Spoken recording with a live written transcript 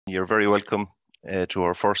You're very welcome to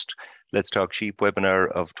our first Let's Talk Sheep webinar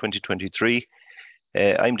of 2023.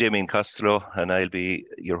 I'm Damian Costello and I'll be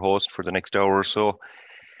your host for the next hour or so.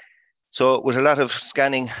 So with a lot of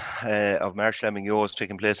scanning of marsh lambing ewes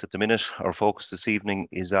taking place at the minute, our focus this evening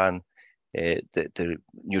is on the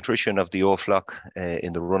nutrition of the ewe flock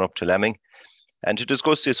in the run-up to lambing. And to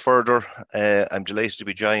discuss this further, I'm delighted to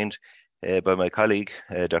be joined by my colleague,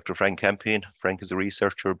 Dr. Frank Campion. Frank is a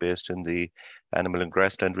researcher based in the Animal and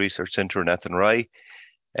Grassland Research Centre in Athenry.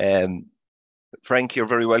 Frank, you're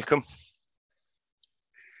very welcome.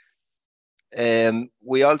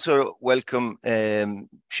 We also welcome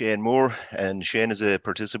Shane Moore, and Shane is a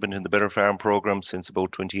participant in the Better Farm programme since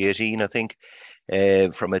about 2018, I think,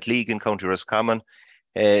 from Atleague in County Roscommon.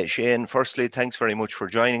 Shane, firstly, thanks very much for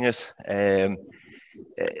joining us.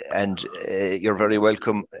 And you're very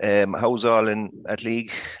welcome. How's all in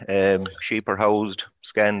Atleague? Sheep are housed,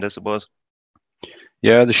 scanned, I suppose.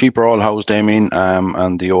 Yeah, the sheep are all housed, Damien,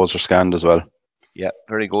 and the ewes are scanned as well. Yeah,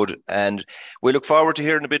 very good. And we look forward to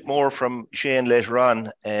hearing a bit more from Shane later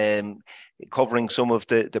on, covering some of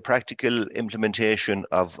the practical implementation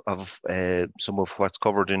of some of what's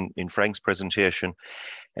covered in Frank's presentation.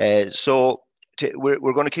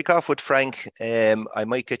 We're going to kick off with Frank. I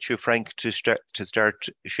might get you, Frank, to start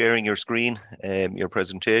sharing your screen, your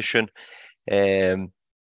presentation.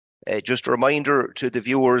 Just a reminder to the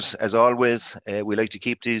viewers, as always, we like to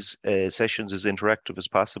keep these sessions as interactive as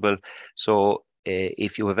possible. So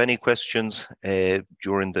if you have any questions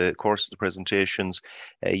during the course of the presentations,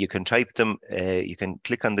 you can type them. You can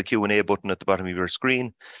click on the Q&A button at the bottom of your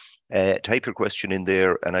screen, type your question in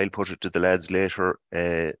there, and I'll put it to the lads later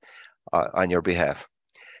on your behalf.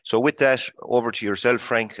 So with that, over to yourself,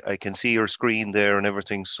 Frank. I can see your screen there and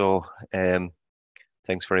everything, so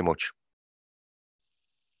thanks very much.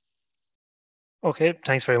 Okay,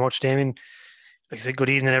 thanks very much, Damien. Like I said, good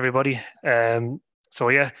evening, everybody. So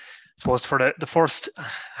yeah, I suppose for the first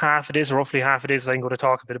half of this, roughly half of this, I'm going to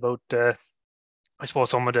talk a bit about, I suppose,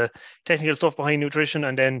 some of the technical stuff behind nutrition,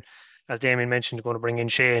 and then, as Damien mentioned, we're going to bring in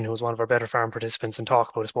Shane, who's one of our Better Farm participants, and talk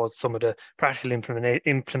about, I suppose, some of the practical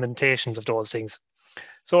implementations of those things.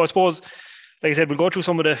 So I suppose, like I said, we'll go through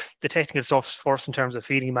some of the technical stuff first in terms of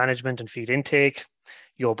feeding management and feed intake,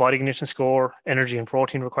 body condition score, energy and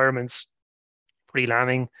protein requirements,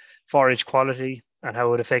 pre-lambing, forage quality, and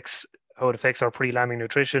how it affects our pre-lambing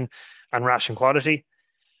nutrition and ration quality.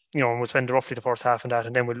 And we'll spend roughly the first half on that,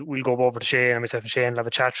 and then we'll go over to Shane, and myself and Shane will have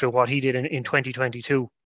a chat through what he did in 2022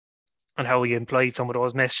 and how he employed some of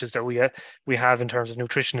those messages that we have in terms of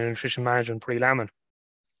nutrition and nutrition management pre-lambing.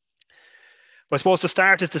 But I suppose to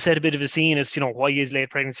start is to set a bit of a scene as, why is late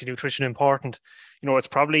pregnancy nutrition important? It's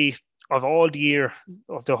probably, of all the year,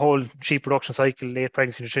 of the whole sheep production cycle, late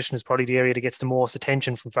pregnancy nutrition is probably the area that gets the most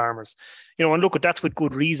attention from farmers. And look, that's with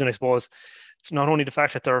good reason, I suppose. It's not only the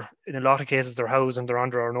fact that in a lot of cases, they're housed and they're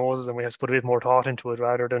under our noses and we have to put a bit more thought into it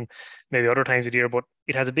rather than maybe other times of the year, but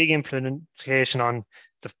it has a big implication on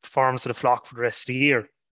the performance of the flock for the rest of the year.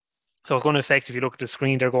 So it's going to affect, if you look at the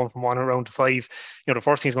screen, they're going from 1 around to 5. The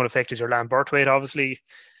first thing it's going to affect is your lamb birth weight, obviously.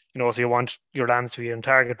 So you want your lambs to be in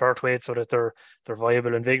target birth weight so that they're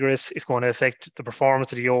viable and vigorous. It's going to affect the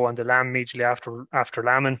performance of the ewe and the lamb immediately after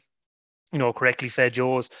lambing. Correctly fed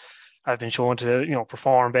ewes have been shown to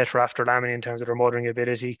perform better after lambing in terms of their mothering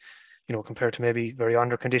ability, compared to maybe very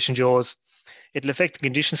under-conditioned ewes. It'll affect the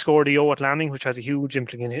condition score of the ewe at lambing, which has a huge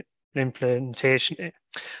implementation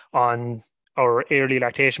on our early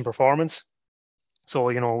lactation performance. So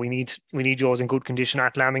we need ewes in good condition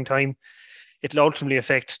at lambing time. It'll ultimately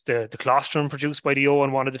affect the colostrum produced by the ewe,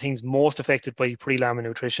 and one of the things most affected by pre-lambing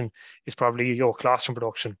nutrition is probably colostrum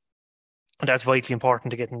production. And that's vitally important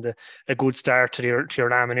to getting a good start to your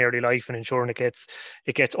lamb in early life and ensuring it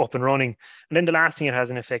gets up and running. And then the last thing it has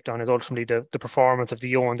an effect on is ultimately the performance of the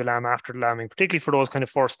ewe and the lamb after the lambing, particularly for those kind of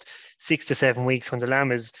first 6 to 7 weeks when the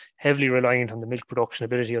lamb is heavily reliant on the milk production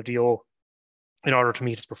ability of the ewe in order to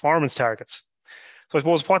meet its performance targets. So I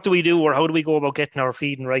suppose, what do we do, or how do we go about getting our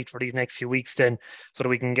feeding right for these next few weeks then, so that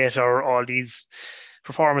we can get all these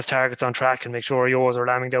performance targets on track and make sure our ewes are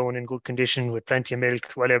lambing down in good condition with plenty of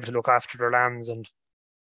milk, well able to look after their lambs and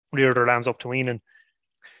rear their lambs up to weaning.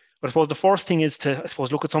 But I suppose the first thing is to,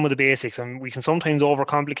 look at some of the basics, and we can sometimes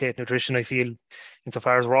overcomplicate nutrition, I feel,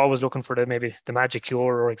 insofar as we're always looking for maybe the magic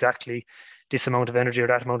cure or exactly this amount of energy or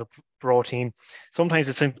that amount of protein. Sometimes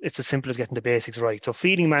it's as simple as getting the basics right. So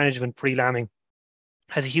feeding management pre-lambing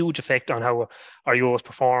has a huge effect on how our ewes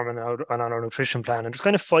perform and on our nutrition plan. And there's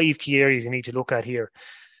kind of 5 key areas you need to look at here.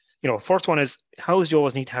 First one is, house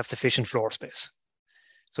ewes need to have sufficient floor space.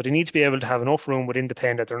 So they need to be able to have enough room within the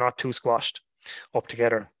pen that they're not too squashed up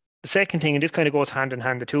together. The second thing, and this kind of goes hand in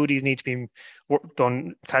hand, the two of these need to be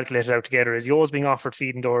calculated out together, is ewes being offered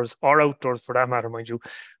feed indoors or outdoors for that matter, mind you,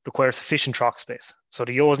 require sufficient trough space. So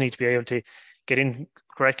the ewes need to be able to get in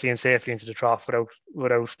correctly and safely into the trough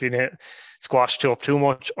without being squashed up too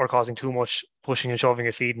much or causing too much pushing and shoving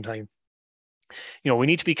at feeding time. We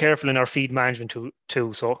need to be careful in our feed management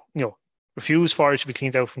too. So, refuse forage should be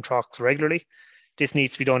cleaned out from troughs regularly. This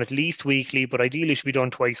needs to be done at least weekly, but ideally should be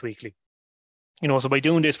done twice weekly. So by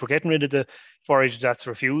doing this, we're getting rid of the forage that's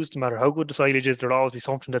refused. No matter how good the silage is, there'll always be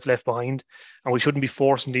something that's left behind, and we shouldn't be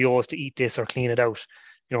forcing the ewes to eat this or clean it out.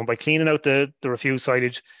 By cleaning out the refused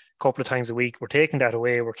silage a couple of times a week, we're taking that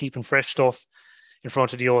away. We're keeping fresh stuff in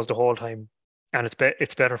front of the ewes the whole time, and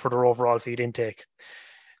it's better for their overall feed intake.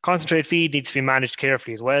 Concentrate feed needs to be managed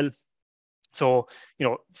carefully as well. So,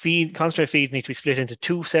 concentrate feeds need to be split into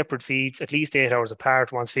two separate feeds, at least 8 hours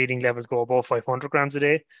apart once feeding levels go above 500 grams a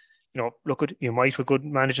day. You might with good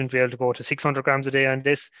management be able to go to 600 grams a day on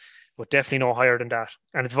this, but definitely no higher than that.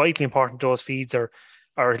 And it's vitally important those feeds are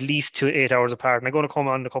at least 8 hours apart. And I'm going to come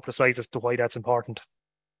on in a couple of slides as to why that's important.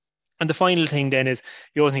 And the final thing then is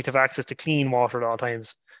you always need to have access to clean water at all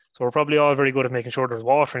times. So we're probably all very good at making sure there's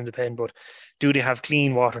water in the pen, but do they have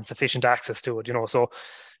clean water and sufficient access to it? So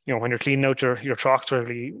when you're cleaning out your troughs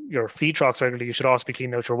regularly, your feed troughs regularly, you should also be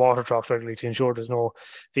cleaning out your water troughs regularly to ensure there's no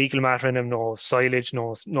fecal matter in them, no silage,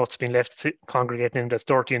 no nuts being left congregating in that's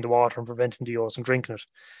dirty in the water and preventing the ewes from drinking it.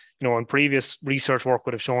 And previous research work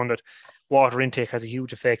would have shown that water intake has a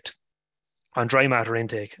huge effect on dry matter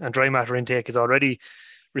intake, and dry matter intake is already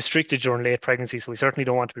restricted during late pregnancy, so we certainly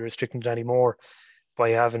don't want to be restricting it anymore by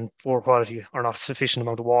having poor quality or not sufficient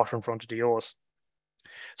amount of water in front of the ewes.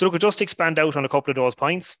 So look, just to expand out on a couple of those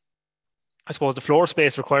points, I suppose the floor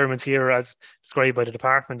space requirements here as described by the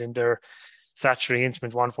department in their statutory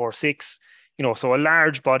instrument 146, so a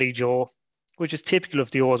large body joe, which is typical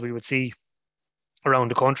of the ewes we would see around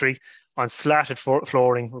the country on slatted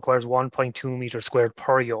flooring, requires 1.2 meters squared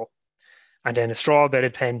per ewe. And then a straw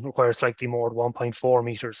bedded pen requires slightly more, 1.4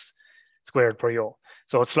 meters squared per ewe.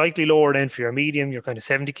 So it's slightly lower than for your medium, your kind of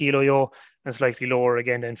 70 kilo ewe, and slightly lower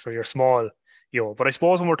again than for your small ewe. But I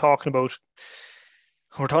suppose when we're talking about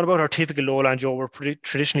our typical lowland ewe, we're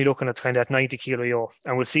traditionally looking at kind of that 90 kilo ewe.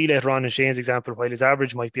 And we'll see later on in Shane's example, while his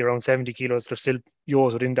average might be around 70 kilos, there's still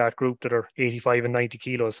ewes within that group that are 85 and 90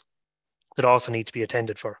 kilos that also need to be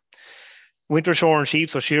attended for. Winter shorn sheep,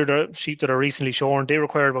 so sheep that are recently shorn, they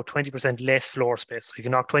require about 20% less floor space. So you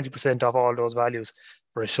can knock 20% off all those values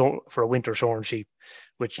for a winter shorn sheep,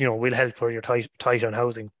 which will help for your tight on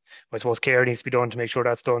housing. I suppose care needs to be done to make sure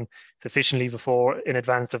that's done sufficiently in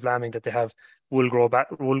advance of lambing, that they have wool growth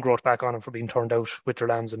back on them for being turned out with their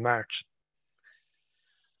lambs in March.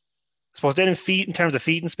 I suppose then in terms of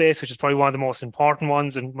feeding space, which is probably one of the most important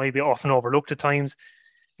ones and maybe often overlooked at times,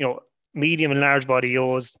 medium and large body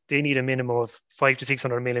ewes, they need a minimum of 500 to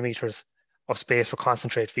 600 millimeters of space for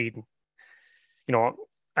concentrate feeding.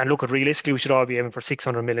 And look, realistically, we should all be aiming for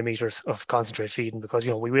 600 millimeters of concentrate feeding, because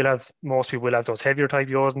most people will have those heavier type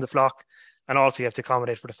ewes in the flock, and also you have to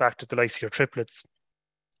accommodate for the fact that the likes of your triplets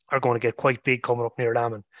are going to get quite big coming up near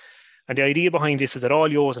lambing. And the idea behind this is that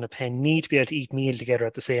all ewes in a pen need to be able to eat meal together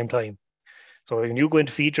at the same time. So when you go in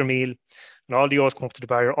to feed your meal and all the ewes come up to the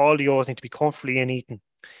barrier, all the ewes need to be comfortably in eating.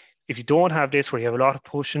 If you don't have this, where you have a lot of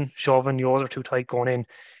pushing, shoving, ewes are too tight going in,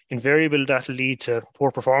 invariably that'll lead to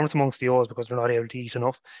poor performance amongst the ewes because they're not able to eat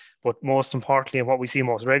enough. But most importantly, and what we see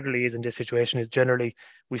most regularly is in this situation, is generally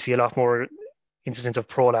we see a lot more incidents of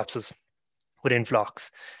prolapses within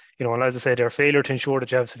flocks. And as I said, their failure to ensure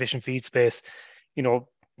that you have sufficient feed space,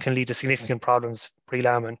 can lead to significant problems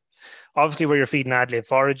pre-lambing. Obviously, where you're feeding ad-lib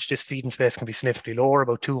forage, this feeding space can be significantly lower,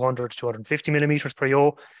 about 200 to 250 millimeters per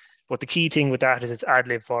ewe. But the key thing with that is it's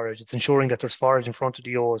ad-lib forage. It's ensuring that there's forage in front of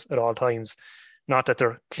the ewes at all times, not that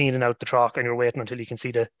they're cleaning out the trough and you're waiting until you can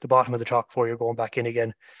see the bottom of the trough before you're going back in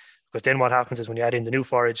again. Because then what happens is when you add in the new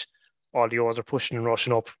forage, all the ewes are pushing and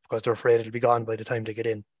rushing up because they're afraid it'll be gone by the time they get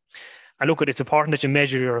in. And look, it's important that you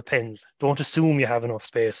measure your pens. Don't assume you have enough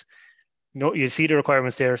space. You see the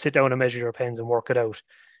requirements there, sit down and measure your pens and work it out.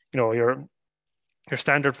 Your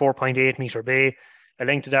standard 4.8 meter bay, a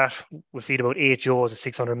length of that will feed about 8 ewes at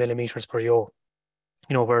 600 millimeters per ewe.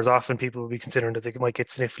 Whereas often people will be considering that they might get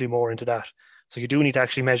significantly more into that. So you do need to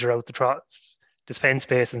actually measure out the pen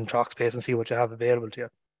space and trough space and see what you have available to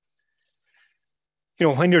you.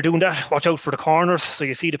 When you're doing that, watch out for the corners. So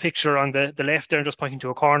you see the picture on the left there, just pointing to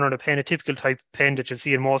a corner of the pen, a typical type pen that you'll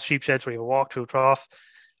see in most sheep sheds where you have a walk-through trough,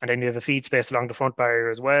 and then you have a feed space along the front barrier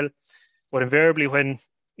as well. But invariably, when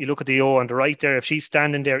you look at the ewe on the right there, if she's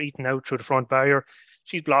standing there eating out through the front barrier,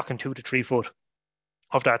 she's blocking 2 to 3 foot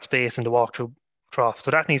of that space in the walk-through trough.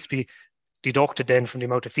 So that needs to be deducted then from the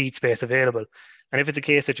amount of feed space available. And if it's a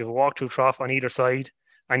case that you've a walk-through trough on either side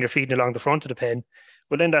and you're feeding along the front of the pen,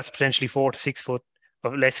 well, then that's potentially 4 to 6 foot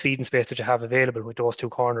of less feeding space that you have available with those two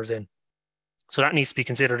corners in. So that needs to be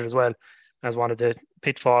considered as well as one of the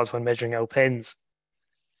pitfalls when measuring out pens.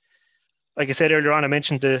 Like I said earlier on, I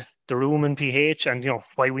mentioned the rumen pH and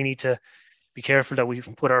why we need to be careful that we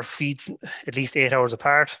put our feeds at least 8 hours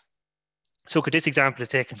apart. So this example is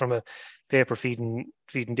taken from a paper feeding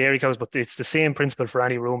dairy cows, but it's the same principle for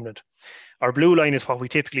any ruminant. Our blue line is what we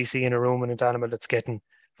typically see in a ruminant animal that's getting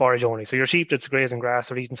forage only. So your sheep that's grazing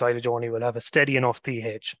grass or eating silage only will have a steady enough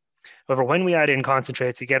pH. However, when we add in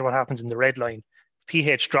concentrates, you get what happens in the red line.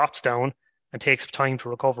 pH drops down and takes time to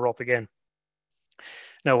recover up again.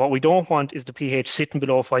 Now, what we don't want is the pH sitting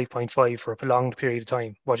below 5.5 for a prolonged period of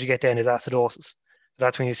time. What you get then is acidosis. So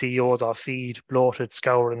that's when you see ewes off feed, bloated,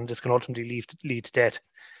 scoured, and this can ultimately lead to death.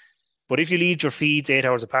 But if you leave your feeds 8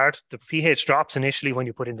 hours apart, the pH drops initially when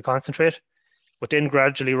you put in the concentrate, but then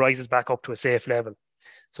gradually rises back up to a safe level.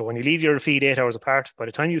 So when you leave your feed 8 hours apart, by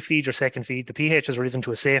the time you feed your second feed, the pH has risen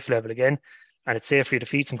to a safe level again, and it's safe for you to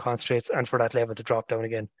feed some concentrates and for that level to drop down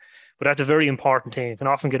again. But that's a very important thing. It can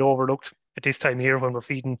often get overlooked at this time of year when we're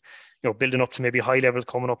feeding, building up to maybe high levels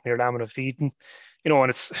coming up near lamina feeding. And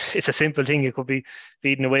it's a simple thing. You could be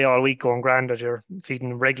feeding away all week going grand as you're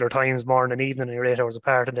feeding regular times, morning and evening, and you're 8 hours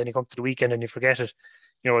apart, and then you come to the weekend and you forget it.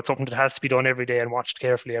 It's something that has to be done every day and watched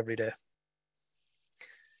carefully every day.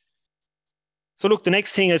 So look, the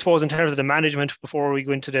next thing, I suppose, in terms of the management before we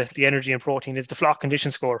go into the energy and protein is the flock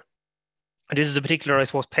condition score. And this is a particular, I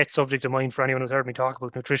suppose, pet subject of mine for anyone who's heard me talk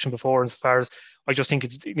about nutrition before, insofar as I just think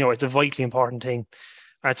it's a vitally important thing.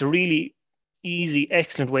 And it's a really easy,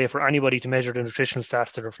 excellent way for anybody to measure the nutritional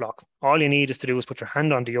status of their flock. All you need is to do is put your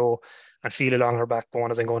hand on the ewe and feel along her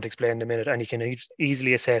backbone, as I'm going to explain in a minute, and you can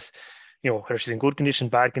easily assess, whether she's in good condition,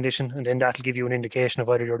 bad condition, and then that'll give you an indication of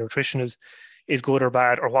whether your nutrition is good or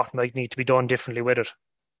bad, or what might need to be done differently with it.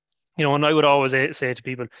 And I would always say to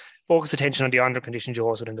people, focus attention on the under-conditioned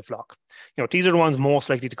ewes within the flock. These are the ones most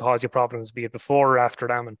likely to cause you problems, be it before or after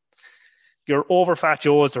lambing. Your overfat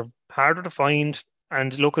ewes are harder to find,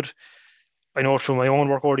 and I know through my own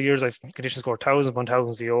work over the years, I've condition scored thousands upon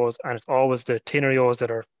thousands of ewes, and it's always the thinner ewes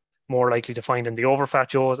that are more likely to find, and the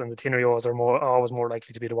overfat ewes and the thinner ewes are always more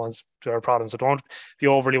likely to be the ones that are problems. So don't be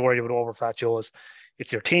overly worried about overfat ewes.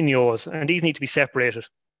 It's your thin ewes, and these need to be separated.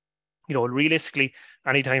 Realistically,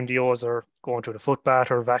 anytime the ewes are going through the foot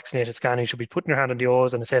bath or vaccinated scanning, you should be putting your hand on the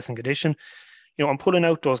ewes and assessing condition. I'm pulling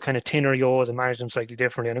out those kind of thinner ewes and managing them slightly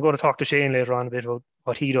differently. And I'm going to talk to Shane later on a bit about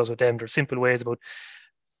what he does with them. There's simple ways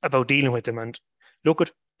about dealing with them. And look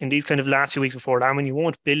at, in these kind of last few weeks before lambing, you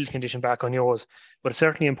won't build condition back on ewes, but it's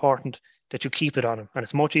certainly important that you keep it on them. And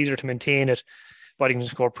it's much easier to maintain it body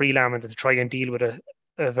condition score pre-lambing than to try and deal with a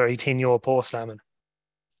very thin ewe post-lambing.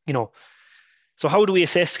 So how do we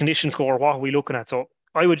assess condition score? What are we looking at? So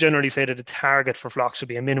I would generally say that the target for flocks should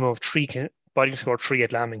be a minimum of 3 body score 3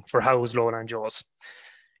 at lambing for house, lowland ewes.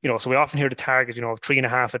 So we often hear the target, of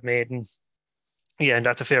 3.5 at maiden. Yeah, and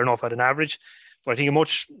that's a fair enough at an average. But I think a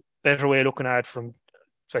much better way of looking at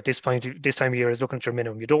at this time of year is looking at your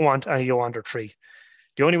minimum. You don't want any ewe under 3.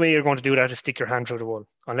 The only way you're going to do that is stick your hand through the wool.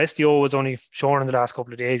 Unless the ewe was only shorn in the last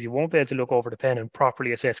couple of days, you won't be able to look over the pen and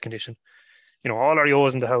properly assess condition. All our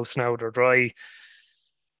ewes in the house now, they're dry,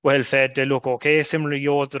 well fed, they look okay. Similarly,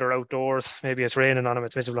 ewes that are outdoors, maybe it's raining on them,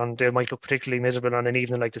 it's miserable on them, they might look particularly miserable on an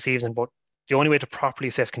evening like this evening. But the only way to properly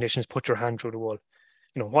assess condition is put your hand through the wool.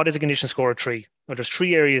 What is a condition score of 3? Well, there's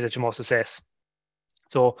 3 areas that you must assess.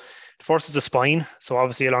 So the first is the spine. So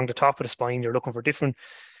obviously along the top of the spine, you're looking for different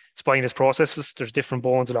spinous processes. There's different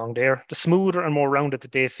bones along there. The smoother and more rounded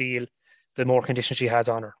that they feel, the more condition she has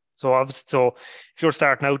on her. So if you're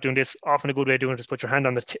starting out doing this, often a good way of doing it is put your hand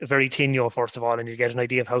on the very thin ewe first of all, and you get an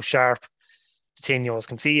idea of how sharp the thin ewes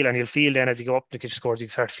can feel. And you'll feel then as you go up the condition scores, you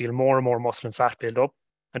start to feel more and more muscle and fat build up,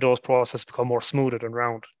 and those processes become more smoothed and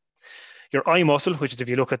round. Your eye muscle, which is if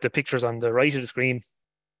you look at the pictures on the right of the screen,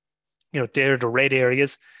 they're the red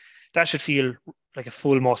areas, that should feel like a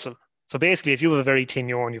full muscle. So basically, if you have a very thin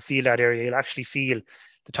ewe and you feel that area, you'll actually feel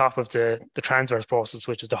the top of the transverse process,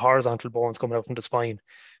 which is the horizontal bones coming out from the spine.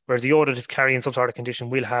 Whereas the ewe that is carrying some sort of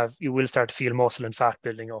condition you will start to feel muscle and fat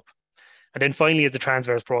building up. And then finally is the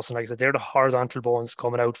transverse process. Like I said, they're the horizontal bones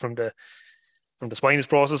coming out from the spinous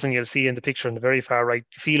process, and you'll see in the picture on the very far right,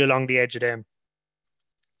 you feel along the edge of them,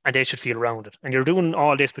 and they should feel rounded. And you're doing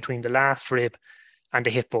all this between the last rib and the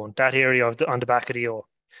hip bone, that area on the back of the ewe.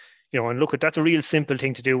 And look, that's a real simple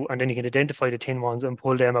thing to do, and then you can identify the thin ones and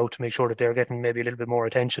pull them out to make sure that they're getting maybe a little bit more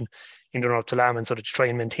attention in the run up to lambing, so that you try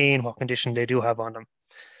and maintain what condition they do have on them.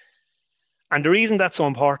 And the reason that's so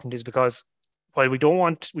important is because while we don't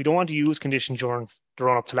want to use condition during the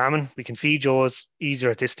run up to lambing, we can feed yos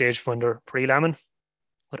easier at this stage when they're pre-lambing.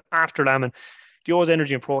 But after lambing, the yos'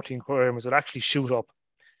 energy and protein requirements will actually shoot up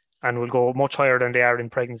and will go much higher than they are in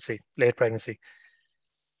pregnancy, late pregnancy.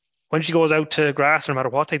 When she goes out to grass, no matter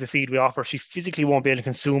what type of feed we offer, she physically won't be able to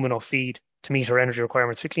consume enough feed to meet her energy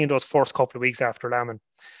requirements, particularly in those first couple of weeks after lambing,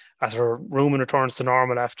 as her rumen returns to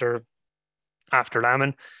normal after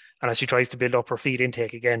lambing, and as she tries to build up her feed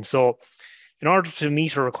intake again. So in order to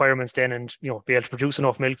meet her requirements then and be able to produce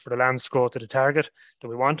enough milk for the lambs to grow to the target that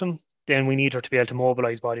we want them, then we need her to be able to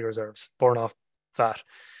mobilize body reserves, burn off fat.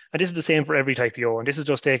 And this is the same for every type of yo, and this is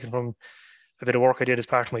just taken from a bit of work I did as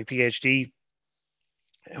part of my PhD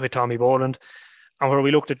with Tommy Boland, and where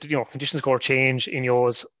we looked at condition score change in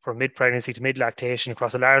yos from mid-pregnancy to mid-lactation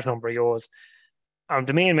across a large number of yos. And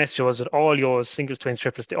the main message was that all yos, singles, twins,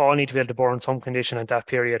 triplets, they all need to be able to burn some condition at that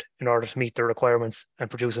period in order to meet their requirements and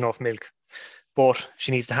produce enough milk. But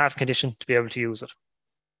she needs to have condition to be able to use it.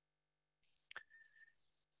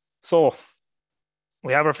 So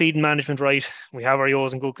we have our feeding management right. We have our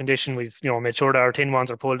yos in good condition. We've made sure that our thin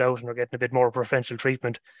ones are pulled out and are getting a bit more preferential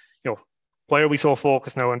treatment. Why are we so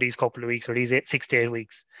focused now on these couple of weeks or these 6 to 8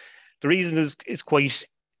 weeks? The reason is quite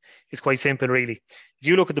simple, really. If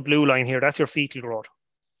you look at the blue line here, that's your fetal growth.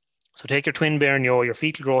 So take your twin bearing yo, your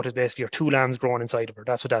fetal growth is basically your 2 lambs growing inside of her.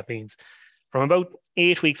 That's what that means. From about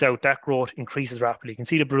 8 weeks out, that growth increases rapidly. You can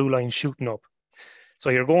see the blue line shooting up. So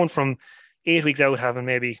you're going from 8 weeks out having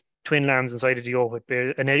maybe twin lambs inside of the yo with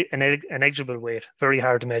an negligible weight, very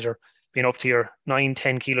hard to measure, being up to your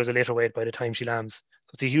 9-10 kilos a litre weight by the time she lambs.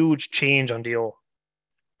 So it's a huge change on the yo.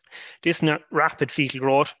 This rapid fetal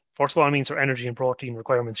growth, first of all, means her energy and protein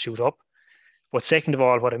requirements shoot up. But second of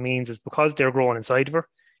all, what it means is because they're growing inside of her,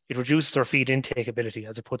 it reduces her feed intake ability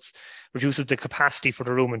as it reduces the capacity for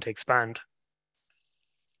the rumen to expand.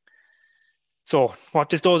 So what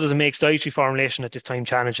this does is it makes dietary formulation at this time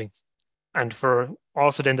challenging. And for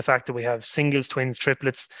also then the fact that we have singles, twins,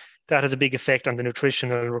 triplets, that has a big effect on the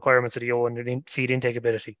nutritional requirements of the yo and the feed intake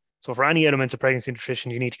ability. So for any elements of pregnancy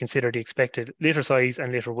nutrition, you need to consider the expected litter size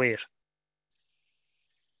and litter weight.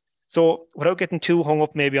 So without getting too hung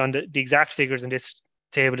up maybe on the exact figures in this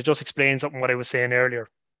table, it just explains something what I was saying earlier.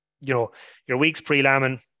 Your weeks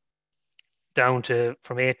pre-lambing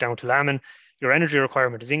from 8 down to lambing, your energy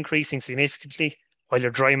requirement is increasing significantly while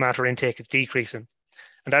your dry matter intake is decreasing.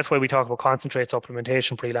 And that's why we talk about concentrate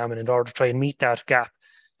supplementation pre-lambing in order to try and meet that gap,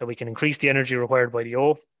 that we can increase the energy required by the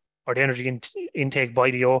yo or the energy intake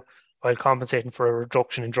by the yo while compensating for a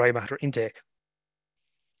reduction in dry matter intake.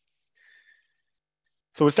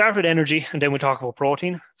 So we'll start with energy and then we'll talk about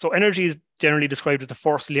protein. So energy is generally described as the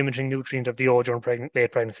first limiting nutrient of the yo during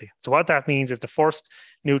late pregnancy. So what that means is the first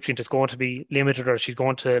nutrient is going to be limited or she's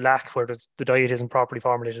going to lack where the diet isn't properly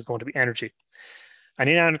formulated is going to be energy. And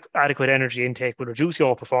inadequate energy intake will reduce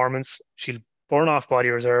yo performance, she'll burn off body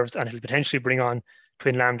reserves, and it'll potentially bring on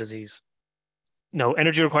twin lamb disease. Now,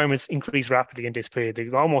 energy requirements increase rapidly in this period. They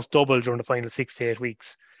almost double during the final 6 to 8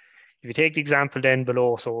 weeks. If you take the example then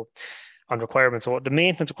below, so on requirements, so the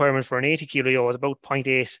maintenance requirement for an 80 kilo yo is about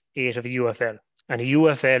 0.88 of a UFL. And a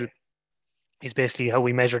UFL is basically how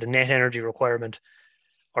we measure the net energy requirement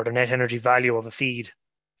or the net energy value of a feed.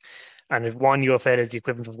 And if 1 UFL is the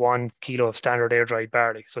equivalent of 1 kilo of standard air-dried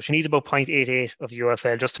barley. So she needs about 0.88 of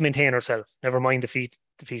UFL just to maintain herself, never mind the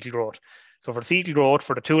fetal growth. So for the fetal growth,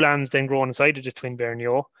 for the 2 lambs then growing inside of this twin bearing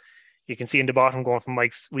yo, you can see in the bottom going from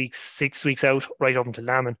 6 weeks out right up until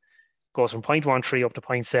lambing, goes from 0.13 up to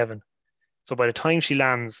 0.7. So by the time she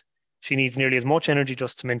lambs, she needs nearly as much energy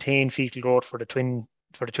just to maintain fetal growth for the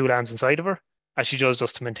 2 lambs inside of her as she does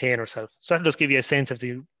just to maintain herself. So that'll just give you a sense of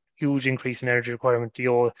the huge increase in energy requirement the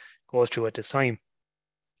yo goes through at this time.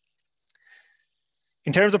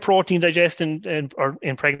 In terms of protein digestion or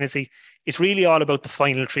in pregnancy, it's really all about the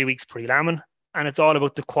final 3 weeks pre-lambing, and it's all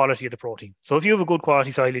about the quality of the protein. So if you have a good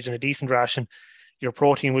quality silage and a decent ration, your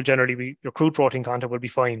protein will generally be, your crude protein content will be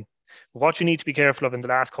fine. But what you need to be careful of in the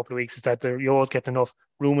last couple of weeks is that the yo is getting enough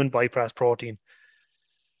rumen bypass protein.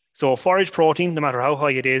 So forage protein, no matter how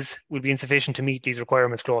high it is, will be insufficient to meet these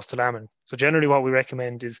requirements close to lambing. So generally what we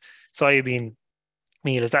recommend is soybean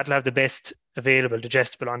meal, as that'll have the best available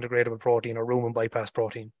digestible undegradable protein or rumen bypass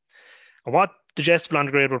protein. And what digestible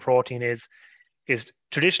undegradable protein is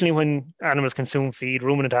traditionally when animals consume feed,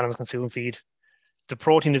 ruminant animals consume feed, the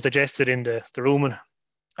protein is digested in the rumen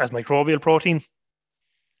as microbial protein.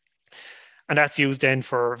 And that's used then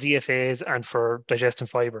for VFAs and for digesting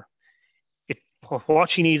fiber. What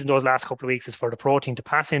she needs in those last couple of weeks is for the protein to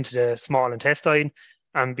pass into the small intestine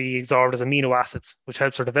and be absorbed as amino acids, which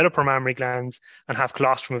helps her develop her mammary glands and have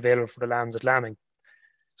colostrum available for the lambs at lambing.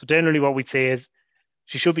 So generally what we'd say is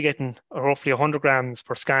she should be getting roughly 100 grams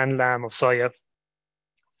per scanned lamb of soya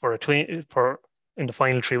in the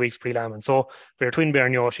final 3 weeks pre-lambing. So for your twin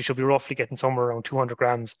bearing yaw, she should be roughly getting somewhere around 200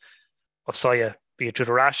 grams of soya, be it through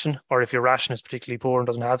the ration, or if your ration is particularly poor and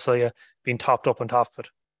doesn't have soya, being topped up on top of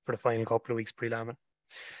it for the final couple of weeks pre-lambing.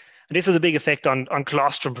 And this has a big effect on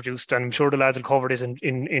colostrum produced, and I'm sure the lads will cover this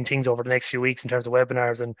in things over the next few weeks in terms of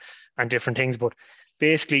webinars and different things. But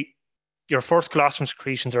basically, your first colostrum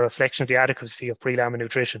secretions are a reflection of the adequacy of pre-lambing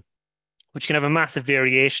nutrition, which can have a massive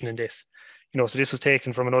variation in this. So this was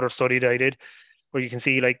taken from another study that I did, where you can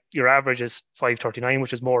see like your average is 539,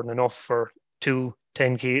 which is more than enough for two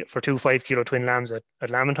 5 kilo twin lambs at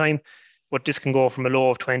lambing time. But this can go from a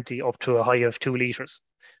low of 20 up to a high of 2 litres.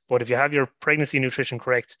 But if you have your pregnancy nutrition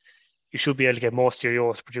correct, you should be able to get most of your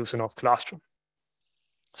yolks to produce enough colostrum.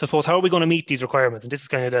 So I suppose, how are we going to meet these requirements? And this is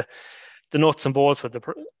kind of the nuts and bolts with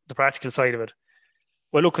the practical side of it.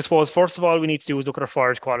 Well, look, I suppose first of all we need to do is look at our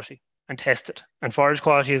forage quality and test it. And forage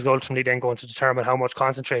quality is ultimately then going to determine how much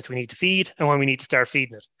concentrates we need to feed and when we need to start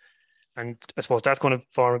feeding it. And I suppose that's going to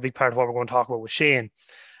form a big part of what we're going to talk about with Shane.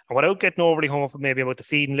 And without getting overly hung up maybe about the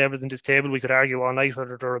feeding levels in this table, we could argue all night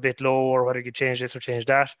whether they're a bit low or whether you change this or change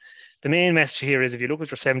that. The main message here is if you look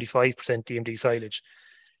at your 75% DMD silage,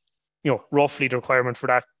 roughly the requirement for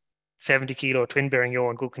that 70 kilo twin bearing yaw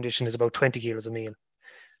in good condition is about 20 kilos a meal.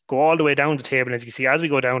 Go all the way down the table, and as you can see, as we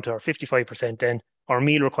go down to our 55%, then our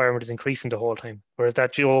meal requirement is increasing the whole time. Whereas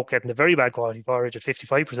that yaw getting the very bad quality forage at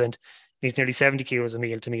 55% needs nearly 70 kilos a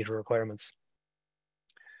meal to meet our requirements.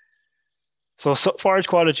 So forage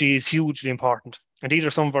quality is hugely important. And these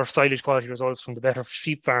are some of our silage quality results from the Better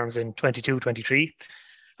Sheep Farms in 22-23.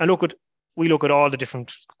 And we look at all the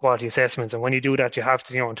different quality assessments. And when you do that, you have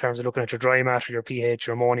to, in terms of looking at your dry matter, your pH,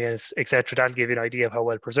 your ammonia, etc., that'll give you an idea of how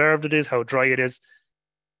well preserved it is, how dry it is,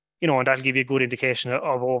 and that'll give you a good indication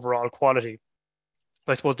of overall quality.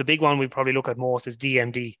 But I suppose the big one we probably look at most is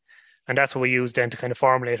DMD. And that's what we use then to kind of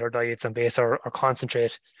formulate our diets and base our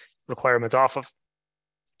concentrate requirements off of.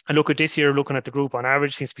 And look at this year, looking at the group on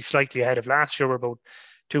average, seems to be slightly ahead of last year. We're about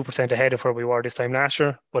 2% ahead of where we were this time last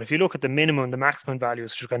year. But if you look at the minimum, the maximum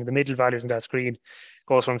values, which are kind of the middle values in that screen,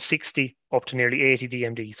 goes from 60 up to nearly 80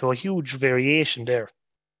 DMD. So a huge variation there.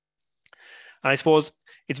 And I suppose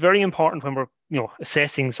it's very important when we're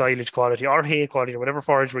assessing silage quality or hay quality or whatever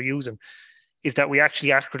forage we're using, is that we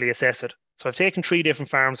actually accurately assess it. So I've taken 3 different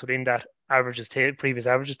farms within that previous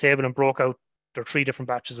averages table and broke out their 3 different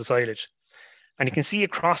batches of silage. And you can see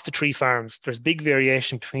across the 3 farms, there's big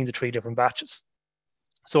variation between the 3 different batches.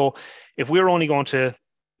 So if we're only going to,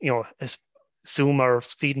 assume our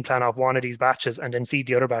feeding plan off one of these batches and then feed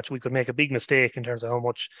the other batch, we could make a big mistake in terms of how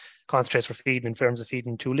much concentrates we're feeding in terms of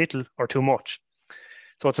feeding too little or too much.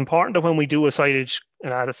 So it's important that when we do a silage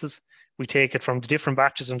analysis, we take it from the different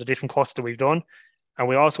batches and the different cuts that we've done, and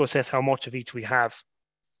we also assess how much of each we have.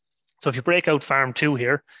 So if you break out farm 2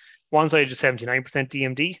 here, one silage is 79%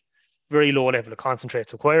 DMD, very low level of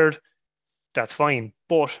concentrates required, that's fine.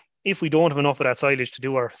 But if we don't have enough of that silage to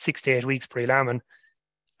do our 6 to 8 weeks pre-lambing,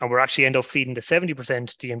 and we're actually end up feeding the 70%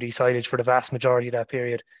 DMD silage for the vast majority of that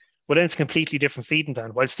period, well, then it's a completely different feeding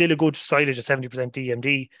plan. While still a good silage at 70%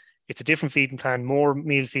 DMD, it's a different feeding plan, more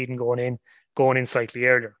meal feeding going in slightly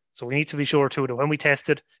earlier. So we need to be sure too that when we test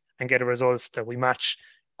it and get the results, that we match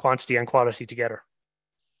quantity and quality together.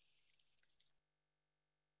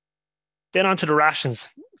 Then on to the rations.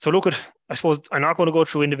 So I suppose I'm not going to go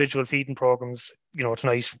through individual feeding programs,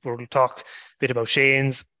 tonight. We'll talk a bit about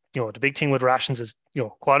Shane's. The big thing with rations is,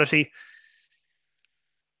 quality.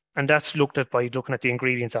 And that's looked at by looking at the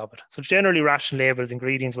ingredients of it. So generally ration labels,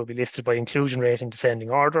 ingredients will be listed by inclusion rate in descending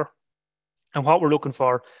order. And what we're looking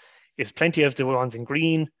for is plenty of the ones in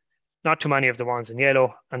green, not too many of the ones in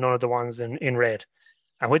yellow, and none of the ones in red.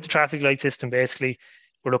 And with the traffic light system, basically,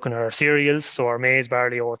 we're looking at our cereals, so our maize,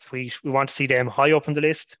 barley, oats, wheat. We want to see them high up on the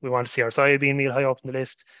list. We want to see our soybean meal high up on the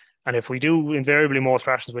list. And if we do, invariably, most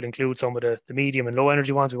rations will include some of the medium and low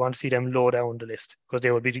energy ones. We want to see them low down the list because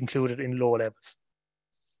they will be included in low levels.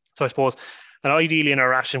 So I suppose, and ideally in our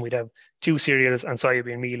ration, we'd have 2 cereals and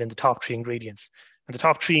soybean meal in the top 3 ingredients. And the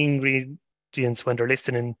top 3 ingredients, when they're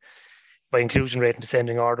listed by inclusion rate in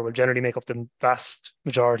descending order, will generally make up the vast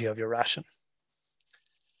majority of your ration.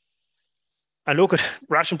 And look at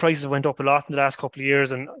ration prices have went up a lot in the last couple of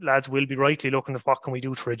years, and lads will be rightly looking at what can we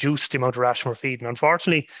do to reduce the amount of ration we're feeding.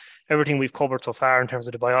 Unfortunately, everything we've covered so far in terms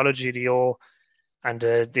of the biology, the O, and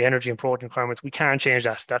the energy and protein requirements, we can't change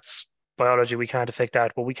that. That's biology, we can't affect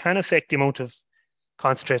that, but we can affect the amount of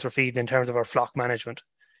concentrates we're feeding in terms of our flock management.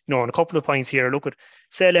 You know, and a couple of points here. Look at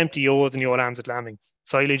sell empty ewes and ewe lambs at lambing,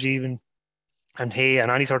 silage even, and hay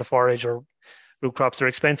and any sort of forage or root crops are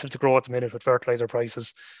expensive to grow at the minute with fertilizer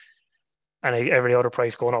prices and every other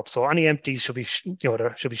price going up. So any empties should be, they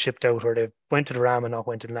should be shipped out, or they went to the ram and not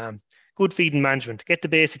went to the lamb. Good feeding management. Get the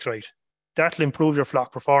basics right. That'll improve your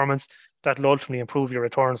flock performance. That'll ultimately improve your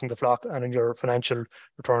returns in the flock and in your financial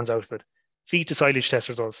returns out of it. Feed to silage test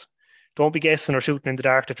results. Don't be guessing or shooting in the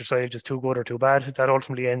dark that your silage is too good or too bad. That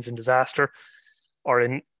ultimately ends in disaster.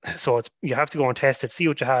 You have to go and test it, see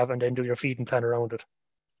what you have, and then do your feeding plan around it.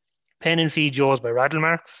 Pen and feed ewes by raddle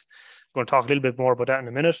marks. I'm going to talk a little bit more about that in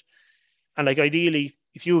a minute. And like ideally,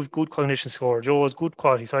 if you have good cognition scores, ewes, good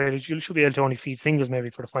quality silage, you should be able to only feed singles maybe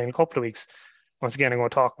for the final couple of weeks. Once again, I'm going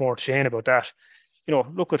to talk more to Shane about that. You know,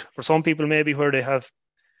 look at, for some people maybe where they have,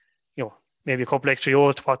 you know, maybe a couple extra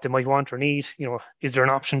ewes to what they might want or need, you know, is there an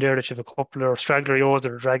option there that you have a couple or straggler ewes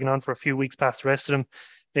that are dragging on for a few weeks past the rest of them?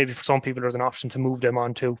 Maybe for some people there's an option to move them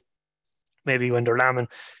on to maybe when they're lambing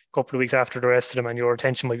a couple of weeks after the rest of them, and your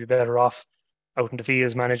attention might be better off out in the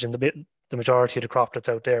fields managing the majority of the crop that's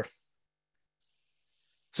out there.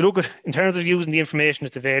 So look at, in terms of using the information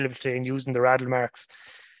that's available to you and using the raddle marks,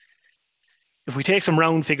 if we take some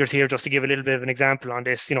round figures here just to give a little bit of an example on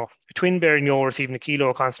this, you know, a twin bearing ewe receiving 1 kilo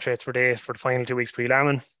of concentrates per day for the final 2 weeks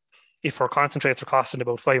pre-lambing, if her concentrates are costing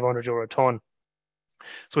about €500 a tonne.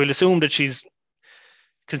 So we'll assume that she's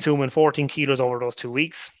consuming 14 kilos over those 2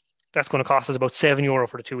 weeks. That's going to cost us about €7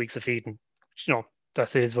 for the 2 weeks of feeding. You know,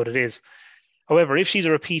 that is what it is. However, if she's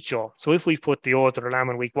a repeat ewe, so if we put the ewes that are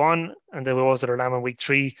lambing week 1 and the ewes that are lambing week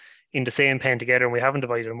 3 in the same pen together and we haven't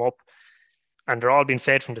divided them up and they're all being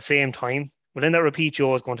fed from the same time, well, then that repeat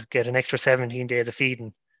ewe is going to get an extra 17 days of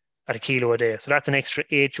feeding at 1 kilo a day. So that's an extra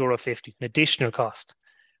 €8.50, an additional cost,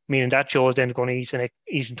 meaning that ewe is then going to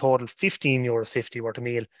eat in total €15.50 worth of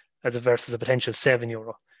meal versus a potential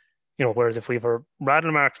 €7. You know, whereas if we've our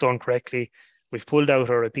raddle marks done correctly, we've pulled out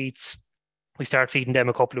our repeats, we start feeding them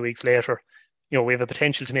a couple of weeks later, you know, we have a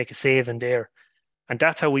potential to make a saving there. And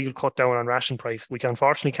that's how we'll cut down on ration price. We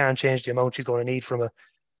unfortunately can't change the amount she's going to need from a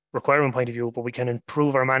requirement point of view, but we can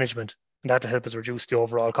improve our management, and that'll help us reduce the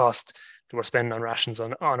overall cost that we're spending on rations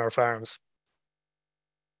on our farms.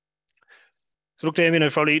 So look, Damian,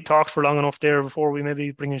 I've probably talked for long enough there before we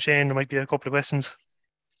maybe bring in Shane. There might be a couple of questions.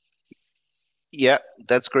 Yeah,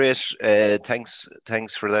 that's great. Thanks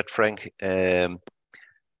for that, Frank.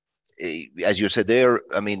 As you said there,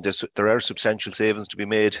 I mean, there are substantial savings to be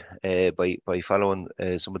made by following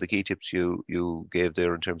some of the key tips you gave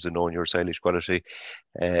there in terms of knowing your silage quality,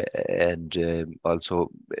 and also,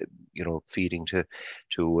 you know, feeding to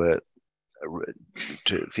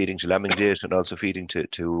lambing date and also feeding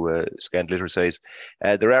to scanned litter size.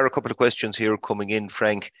 There are a couple of questions here coming in,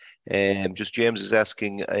 Frank. Just James is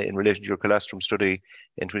asking in relation to your colostrum study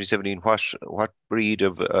in 2017, what breed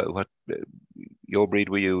of your breed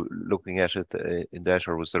were you looking at in that,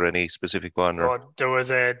 or was there any specific one? Or? So there was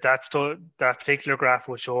that particular graph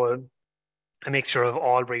would show a mixture of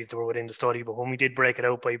all breeds that were within the study, but when we did break it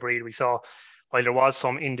out by breed, we saw while there was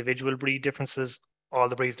some individual breed differences, all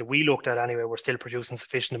the breeds that we looked at anyway were still producing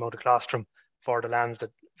sufficient amount of colostrum for the lambs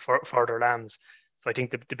for their lambs. So I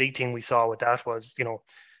think the big thing we saw with that was, you know,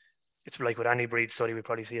 it's like with any breed study, we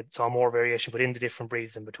probably saw more variation within the different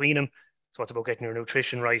breeds and between them. So it's about getting your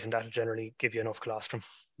nutrition right, and that'll generally give you enough colostrum.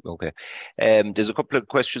 Okay. There's a couple of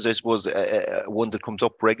questions, I suppose. One that comes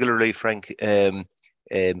up regularly, Frank. Hay,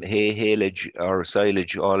 haylage, or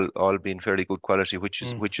silage, all being fairly good quality.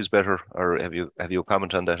 Which is better, or have you a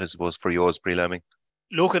comment on that? I suppose for yours pre-lambing.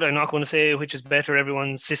 Look, I'm not going to say which is better.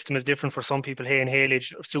 Everyone's system is different. For some people, hay and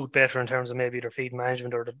haylage suit better in terms of maybe their feed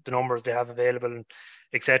management or the numbers they have available,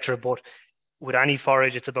 etc. But with any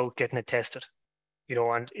forage, it's about getting it tested. You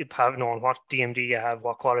know, and knowing what DMD you have,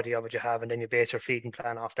 what quality of it you have, and then you base your feeding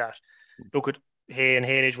plan off that. Look, at hay and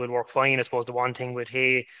haylage will work fine. I suppose the one thing with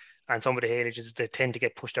hay and some of the haylage is they tend to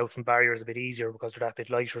get pushed out from barriers a bit easier because they're that bit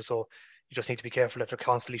lighter. So you just need to be careful that they're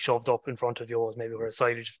constantly shoved up in front of yours, maybe where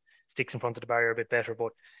silage sticks in front of the barrier a bit better.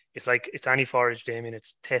 But it's like it's any forage, Damien.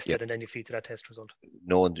 It's tested, and then you feed to that test result.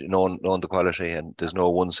 Knowing the quality, and there's no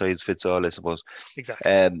one size fits all, I suppose.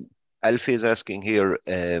 Exactly. Alfie is asking here,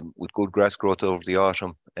 with good grass growth over the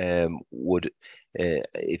autumn, if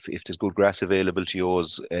there's good grass available to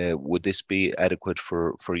yours, would this be adequate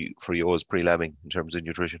for yours pre-lambing in terms of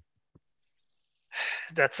nutrition?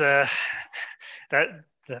 That's a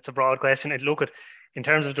broad question. I'd look at, in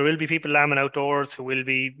terms of, there will be people lambing outdoors who will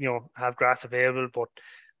be, you know, have grass available, but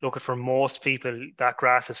look at, for most people, that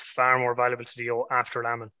grass is far more valuable to the ewe after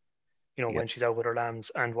lambing. You know, when she's out with her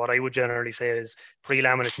lambs. And what I would generally say is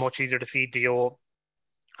pre-lambing, it's much easier to feed the ewe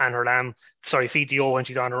and her lamb, feed the ewe when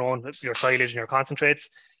she's on her own, your silage and your concentrates.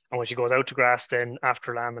 And when she goes out to grass, then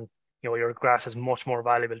after lambing, your grass is much more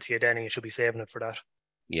valuable to you then, and you should be saving it for that.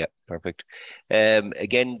 Yeah, perfect.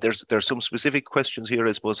 Again, there's some specific questions here,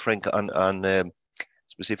 I suppose, Frank, on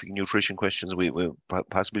specific nutrition questions. We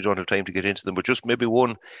possibly don't have time to get into them, but just maybe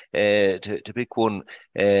one to pick one.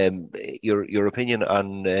 Your opinion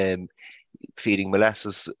on feeding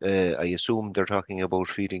molasses. I assume they're talking about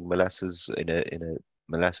feeding molasses in a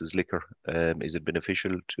molasses liquor. Is it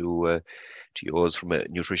beneficial to use from a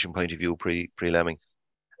nutrition point of view pre-lambing?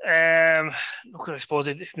 Look, I suppose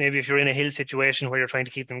maybe if you're in a hill situation where you're trying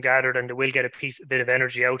to keep them gathered and they will get a bit of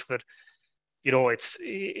energy out of it,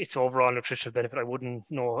 it's overall nutritional benefit. I wouldn't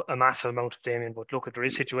know a massive amount of Damian, but look, there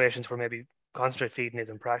is situations where maybe concentrate feeding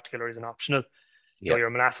isn't practical or isn't optional. Your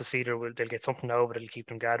molasses feeder they'll get something out of it, it'll keep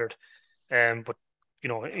them gathered. But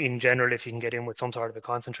in general, if you can get in with some sort of a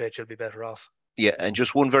concentrate, you'll be better off. Yeah, and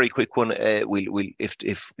just one very quick one. We'll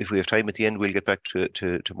if we have time at the end, we'll get back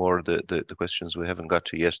to more of the questions we haven't got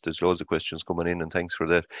to yet. There's loads of questions coming in, and thanks for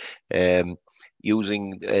that.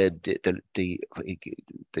 Using they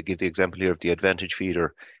give the example here of the advantage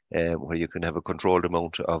feeder, where you can have a controlled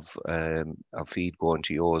amount of feed going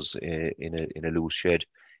to yours in a loose shed.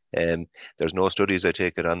 There's no studies, I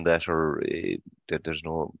take it, on that, or there's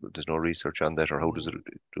no research on that, or how does it?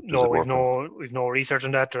 We've no research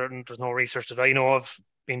on that. There's no research that I know of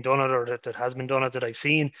being done it, or that has been done it that I've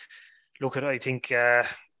seen. Look, I think you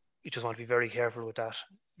just want to be very careful with that.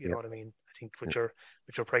 You know what I mean? I think with your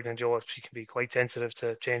pregnant ewe, she can be quite sensitive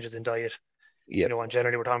to changes in diet. Yeah. And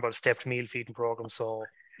generally we're talking about a stepped meal feeding program, so.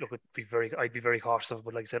 Look, I'd be very cautious of it,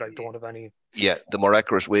 but like I said, I don't have any. Yeah, the more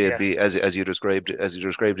accurate way would be as you described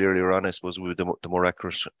earlier on, I suppose, with the more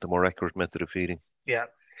accurate method of feeding. Yeah.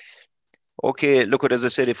 Okay, look, as I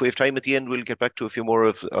said, if we have time at the end, we'll get back to a few more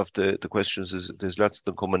of the questions. There's lots of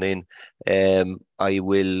them coming in. I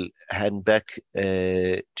will hand back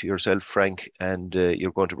to yourself, Frank, and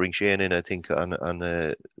you're going to bring Shane in, I think, on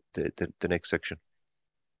the next section.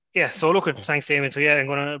 Yeah, so look, thanks, Damien. So yeah, I'm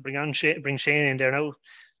going to bring Shane in there now.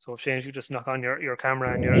 So Shane, if you just knock on your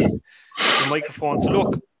camera and your microphone. So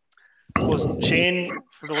look, I suppose Shane,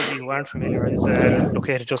 for those of you who aren't familiar, is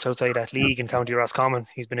located just outside that league in County Roscommon.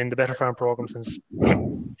 He's been in the Better Farm programme since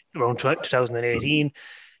around 2018.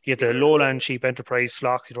 He has a lowland sheep enterprise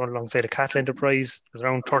flock. He's run alongside a cattle enterprise. There's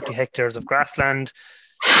around 30 hectares of grassland.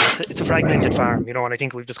 It's a fragmented farm, and I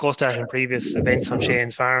think we've discussed that in previous events on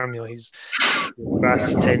Shane's farm. He's the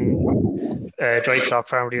Grass 10 dry stock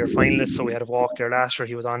Farm of the Year finalist, so we had a walk there last year.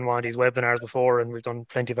 He was on one of these webinars before, and we've done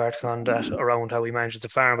plenty of articles on that around how he manages the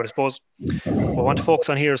farm. But I suppose what I want to focus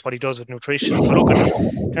on here is what he does with nutrition. So look,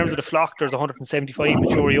 in terms of the flock, there's 175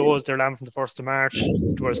 mature ewes. They're lambing from the 1st of March.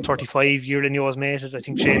 There was 35 yearling ewes mated. I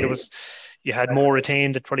think, Shane, you had more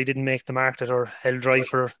retained that probably didn't make the market or held dry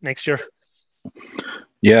for next year.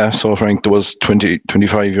 Yeah, so Frank, there was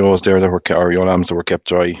 25 ewes there that were, or ewe lambs that were kept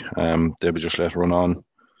dry. They would just let run on.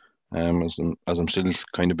 As I'm still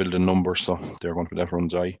kind of building numbers, so they're going to let run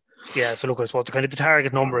dry. Yeah, so look, I suppose the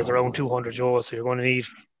target number is around 200 ewes, so you're going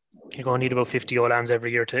to need about 50 ewe lambs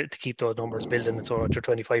every year to keep those numbers building. And so at your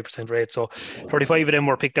 25% rate, so 35 of them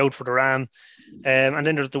were picked out for the ram, and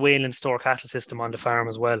then there's the Wayland store cattle system on the farm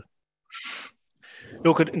as well.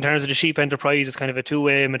 Look, in terms of the sheep enterprise, it's kind of a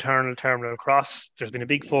two-way maternal terminal cross. There's been a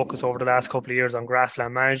big focus over the last couple of years on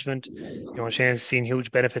grassland management. Shane's seen huge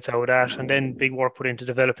benefits out of that, and then big work put into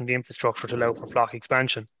developing the infrastructure to allow for flock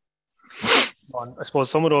expansion. I suppose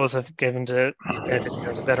some of those have given the benefits in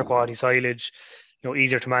terms of better quality silage,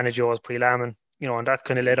 easier to manage yours pre-lambing, and that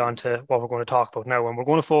kind of led on to what we're going to talk about now. And we're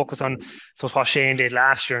going to focus on what Shane did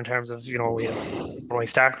last year in terms of, we're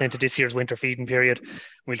starting into this year's winter feeding period.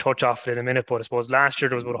 We'll touch off it in a minute, but I suppose last year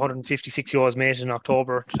there was about 156 ewes mated in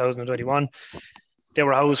October 2021. They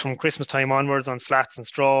were housed from Christmas time onwards on slats and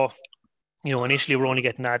straw. Initially we're only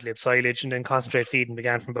getting ad lib silage, and then concentrate feeding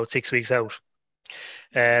began from about 6 weeks out.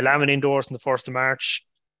 Lambing indoors on the 1st of March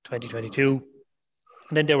 2022.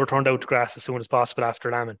 And then they were turned out to grass as soon as possible after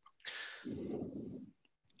lambing.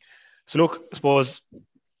 So look, I suppose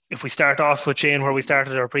if we start off with Shane, where we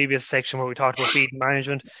started our previous section where we talked about feeding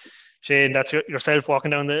management, Shane, that's yourself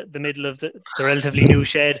walking down the middle of the relatively new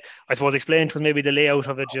shed. I suppose explain to us maybe the layout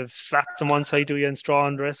of it. You have slats on one side, do you, and straw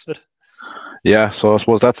on the rest of it? Yeah, so I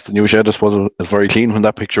suppose that's the new shed. I suppose it's very clean when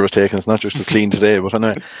that picture was taken. It's not just as clean today, but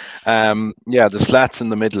anyway. Yeah, the slats in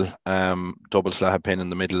the middle, double slab pen in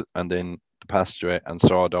the middle, and then the pasture and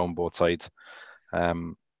straw down both sides.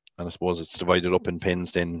 And I suppose it's divided up in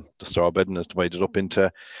pins. Then the straw bedding is divided up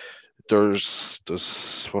into there's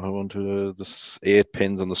 8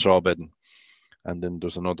 pins on the straw bedding, and then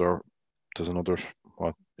there's another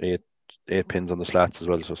what, eight pins on the slats as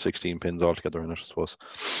well, so 16 pins altogether in it, I suppose.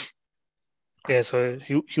 Yeah, so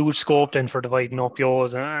huge scope then for dividing up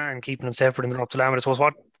yaws and keeping them separate and then up to lamb. I suppose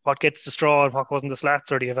what gets the straw and what goes in the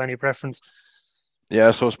slats, or do you have any preference?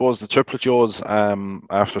 Yeah, so I suppose the triplet yaws,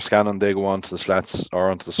 after scanning, they go onto the slats or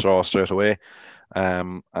onto the straw straight away.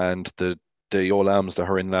 And the yaw lambs, the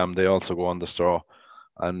Hurin lamb, they also go on the straw.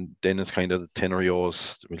 And then it's kind of the thinner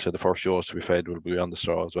yaws, we'll say the first yaws to be fed will be on the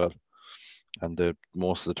straw as well. And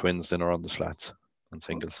most of the twins then are on the slats and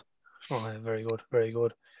singles. Oh, yeah, very good, very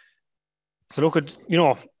good. So look at,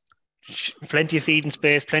 plenty of feeding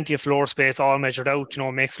space, plenty of floor space, all measured out.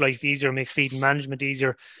 Makes life easier, makes feeding management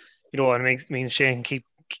easier. And means Shane can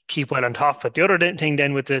keep well on top of it. The other thing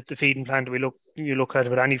then with the feeding plan that you look at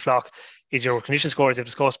with any flock is your condition scores you've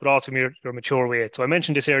discussed, but also your mature weight. So I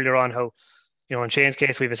mentioned this earlier on how, in Shane's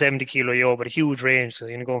case, we have a 70 kilo yaw, but a huge range. So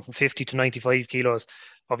going from 50 to 95 kilos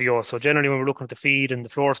of yaw. So generally when we're looking at the feed and the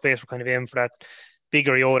floor space, we're kind of aiming for that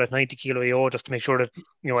bigger yaw, that 90 kilo yaw, just to make sure that,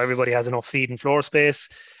 everybody has enough feed and floor space.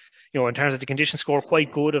 In terms of the condition score,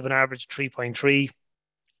 quite good, of an average 3.3.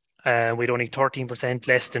 We'd only 13%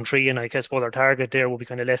 less than 3, and I suppose our target there will be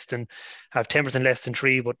kind of have 10% less than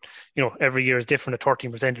 3, but every year is different. At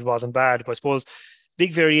 13% it wasn't bad, but I suppose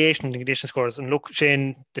big variation in the condition scores. And look,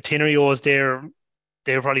 Shane, the thinner yaws there,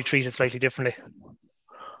 they're probably treated slightly differently.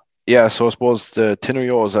 Yeah, so I suppose the thinner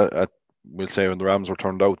yaws we'll say when the rams were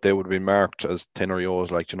turned out, they would have been marked as thinner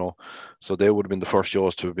yaws, so they would have been the first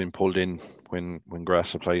yaws to have been pulled in when grass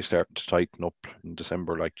supply started to tighten up in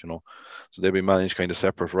December, so they've been managed kind of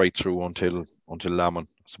separate right through until lambing,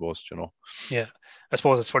 I suppose. Yeah, I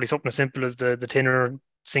suppose it's probably something as simple as the thinner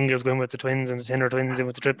singles going with the twins and the thinner twins in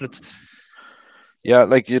with the triplets.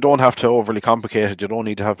 Yeah, you don't have to overly complicate it. You don't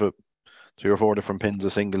need to have 3 or 4 different pins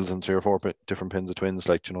of singles and 3 or 4 different pins of twins.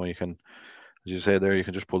 You can, as you say there, you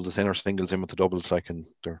can just pull the thinner singles in with the doubles, and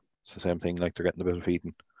it's the same thing. They're getting a bit of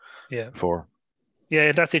feeding. Yeah.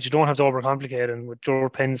 Yeah, that's it. You don't have to overcomplicate, and with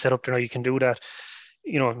your pen set up there now, you can do that.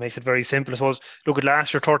 It makes it very simple. I suppose. Look at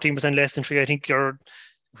last year, 13% less than 3. I think if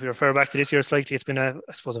we refer back to this year slightly, it's been a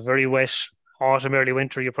very wet autumn, early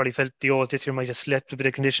winter. You probably felt the yaws this year might have slept a bit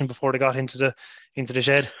of condition before they got into the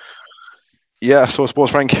shed. Yeah, so I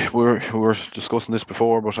suppose, Frank, we were discussing this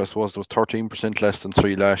before, but I suppose there was 13% less than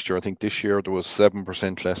 3 last year. I think this year there was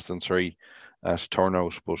 7% less than 3 at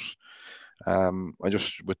turnout. But I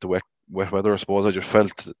just, with the wet weather, I suppose, I just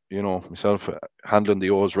felt, myself handling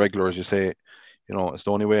the O's regular, as you say, it's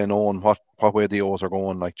the only way of knowing what way the O's are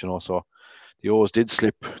going, so the O's did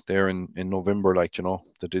slip there in November,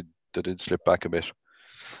 they did slip back a bit.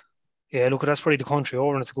 Yeah, look, that's probably the country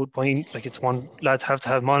over, and it's a good point. It's one lads have to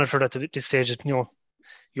have monitored at this stage that,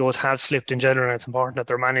 yaws have slipped in general, and it's important that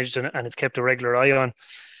they're managed and it's kept a regular eye on.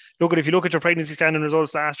 Look, if you look at your pregnancy scanning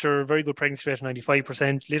results last year, very good pregnancy rate,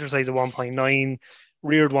 95%, litter size of 1.9,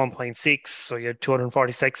 reared 1.6, so you had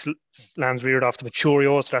 246 lambs reared off the mature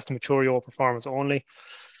yaw, so that's the mature yaw performance only.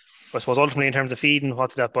 But I suppose ultimately in terms of feeding, what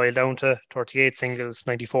did that boil down to? 38 singles,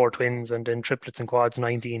 94 twins, and then triplets and quads,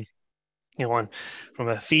 19. And from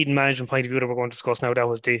a feeding management point of view that we're going to discuss now, that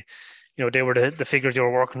was they were the figures you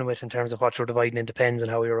were working with in terms of what you're dividing into pens and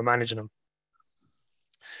how you were managing them.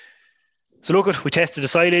 So look, we tested the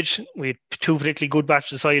silage. We had 2 particularly good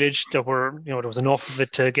batches of silage that were, there was enough of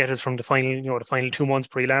it to get us from the final 2 months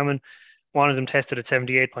pre-lambing. One of them tested at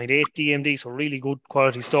 78.8 DMD, so really good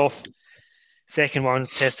quality stuff. Second one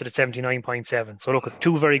tested at 79.7. So look, at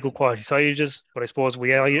 2 very good quality silages, but I suppose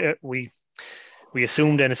we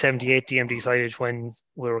assumed then a 78 DMD silage when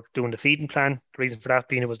we were doing the feeding plan. The reason for that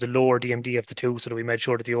being it was the lower DMD of the 2, so that we made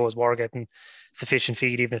sure that the O's were getting sufficient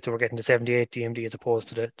feed, even if they were getting the 78 DMD as opposed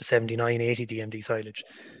to the 79, 80 DMD silage.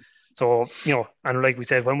 So, and like we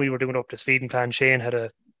said, when we were doing up this feeding plan, Shane had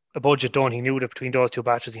a budget done. He knew that between those 2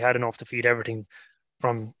 batches, he had enough to feed everything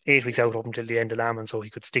from 8 weeks out up until the end of lambing, so he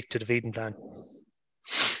could stick to the feeding plan.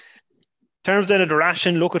 In terms then of the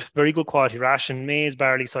ration, look at very good quality ration, maize,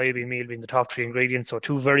 barley, soybean meal being the top 3 ingredients, so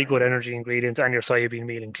 2 very good energy ingredients and your soybean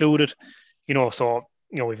meal included. So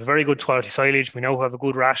we have a very good quality silage. We now have a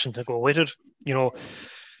good ration to go with it. I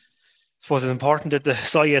suppose it's important that the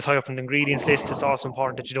soy is high up on the ingredients list. It's also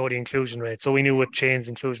important that you know the inclusion rate. So we knew with Shane's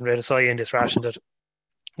inclusion rate of soy in this ration that,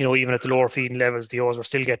 even at the lower feeding levels, the O's were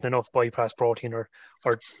still getting enough bypass protein or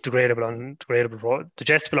digestible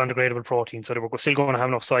undegradable protein. So they were still going to have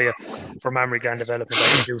enough soya for mammary gland development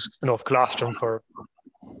and produce enough colostrum for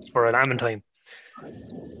a lambing time.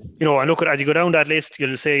 And look, as you go down that list,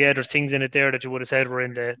 you'll say, yeah, there's things in it there that you would have said were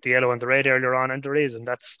in the yellow and the red earlier on, and there is, and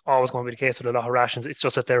that's always going to be the case with a lot of rations. It's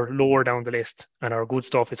just that they're lower down the list and our good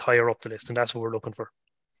stuff is higher up the list, and that's what we're looking for.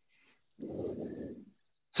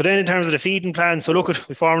 So So then in terms of the feeding plan, so look at,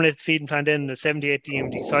 we formulated the feeding plan then, the 78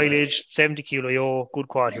 DMD silage, 70 kilo yo, good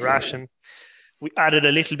quality ration. We added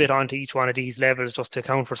a little bit onto each one of these levels just to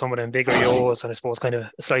account for some of them bigger yos, and I suppose kind of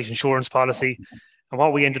a slight insurance policy. And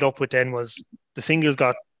what we ended up with then was the singles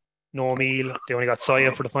got no meal. They only got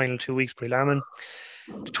soya for the final 2 weeks pre-lambing.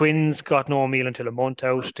 The twins got no meal until a month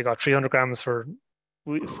out. They got 300 grams for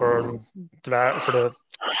the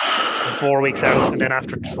 4 weeks out, and then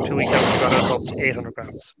after 2 weeks out, they got it up to 800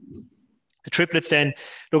 grams. The triplets then,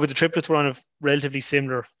 look at the triplets were on a relatively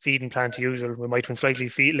similar feeding plan to usual. We might have been slightly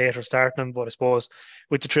later starting them, but I suppose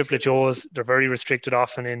with the triplet Joes, they're very restricted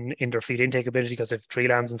often in their feed intake ability because they have 3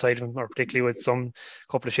 lambs inside of them, or particularly with some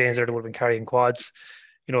couple of Shanes there that would have been carrying quads.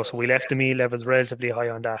 So we left the meal levels relatively high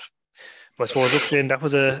on that. But I suppose looking, that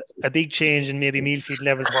was a big change in maybe meal feed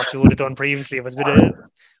levels what you would have done previously. Was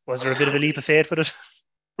there a bit of a leap of faith with it?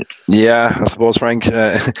 Yeah, I suppose, Frank,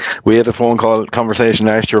 we had a phone call conversation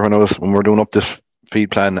last year when we were doing up this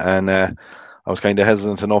feed plan, and I was kind of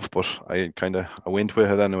hesitant enough, but I went with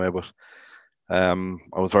it anyway. But I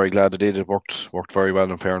was very glad it did. It worked very well,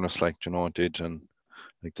 in fairness, it did, and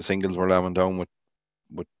the singles were lambing down with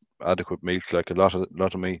adequate milk. Like a lot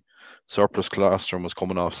of me surplus colostrum was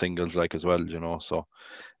coming off singles as well, so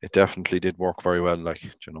it definitely did work very well,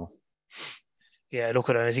 Yeah, look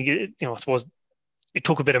at it. I think I suppose it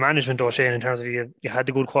took a bit of management though, Shane, in terms of you had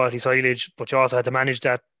the good quality silage, but you also had to manage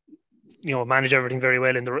that, manage everything very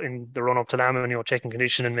well in the run up to lambing, checking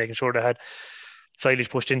condition and making sure they had silage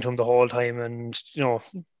pushed into them the whole time, and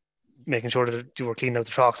making sure that you were cleaning out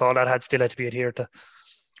the trocks. All that still had to be adhered to.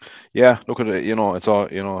 Yeah, look at it. It's all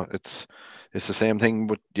it's the same thing,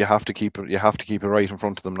 but you have to keep it right in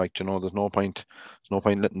front of them. There's no point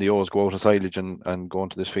letting the ewes go out of silage and go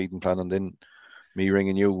into this feeding plan, and then me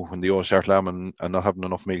ringing you when the ewes start lambing and not having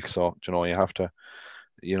enough milk. So you have to,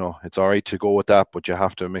 it's all right to go with that, but you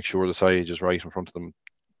have to make sure the silage is right in front of them,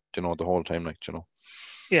 the whole time,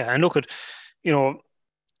 Yeah, and look at,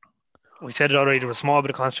 we said it already, there was a small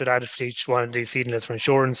bit of concentrate added for each one of these feeding lists for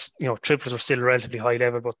insurance. Triplets were still relatively high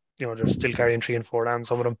level, but they're still carrying 3 and 4 lambs,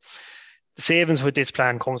 some of them. The savings with this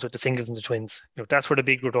plan comes with the singles and the twins. That's where the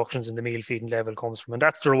big reductions in the meal feeding level comes from, and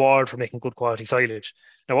that's the reward for making good quality silage.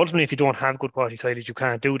 Now, ultimately, if you don't have good quality silage, you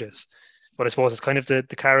can't do this. But I suppose it's kind of the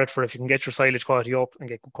carrot for if you can get your silage quality up and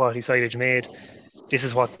get good quality silage made, this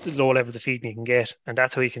is what low levels of feeding you can get, and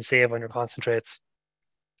that's how you can save on your concentrates,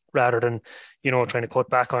 rather than trying to cut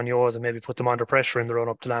back on yours and maybe put them under pressure in the run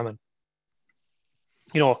up to lambing.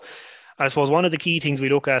 I suppose one of the key things we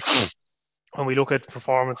look at when we look at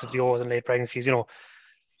performance of the ewes in late pregnancies,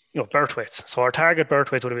 birth weights. So our target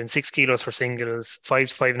birth weights would have been 6 kilos for singles, 5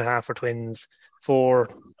 to 5.5 for twins,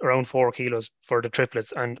 around 4 kilos for the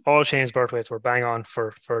triplets, and all Shane's birth weights were bang on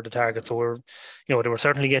for the target. So they were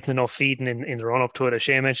certainly getting enough feeding in the run up to it. As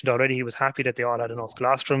Shane mentioned already, he was happy that they all had enough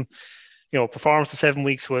colostrum. Performance to 7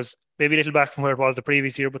 weeks was maybe a little back from where it was the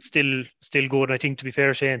previous year, but still good. And I think, to be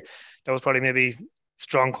fair, Shane, that was probably maybe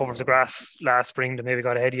strong covers of grass last spring that maybe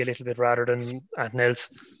got ahead of you a little bit rather than anything else.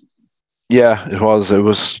 Yeah, it was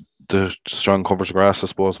the strong covers of grass, I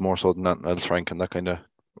suppose, more so than that else, Frank, and that kind of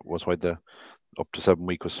was why the up to 7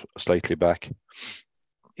 week was slightly back.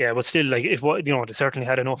 Yeah, but still, they certainly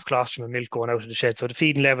had enough colostrum and milk going out of the shed, so the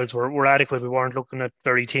feeding levels were adequate. We weren't looking at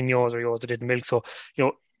very thin ewes or ewes that didn't milk. So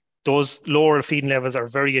those lower feeding levels are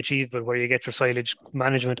very achievable where you get your silage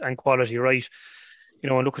management and quality right.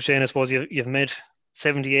 And look at Shane, I suppose you've made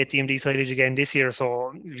 78 DMD silage again this year,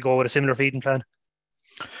 so you'll go with a similar feeding plan.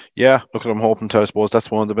 Yeah, look, I'm hoping to. I suppose that's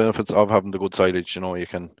one of the benefits of having the good silage. You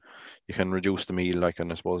can reduce the meal,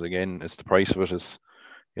 and I suppose again it's the price of it is,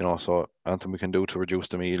 so anything we can do to reduce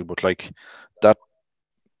the meal. But that,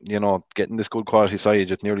 getting this good quality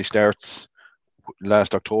silage, it nearly starts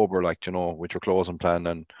last October, with your closing plan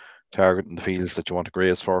and targeting the fields that you want to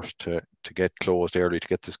graze first to get closed early to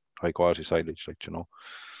get this high quality silage,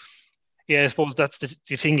 Yeah, I suppose that's the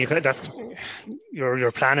thing.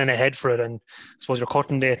 You're planning ahead for it, and I suppose your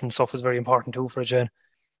cutting date and stuff is very important too for it, Jane.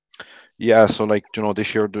 Yeah, so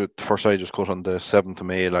this year the first silage was cut on the 7th of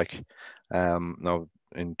May. Now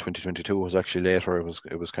in 2022 it was actually later.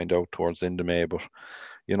 It was kind of out towards the end of May, but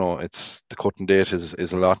it's the cutting date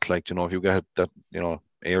is a lot. If you get that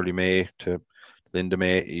early May to the end of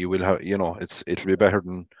May, you will have it'll be better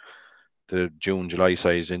than the June, July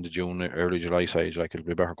size, into June, early July size. It'll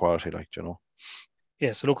be better quality,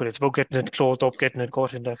 Yeah, so look, it's about getting it closed up, getting it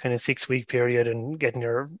cut in that kind of 6 week period, and getting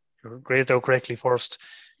your grazed out correctly first,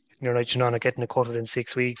 getting your nitrogen on it, getting it cut in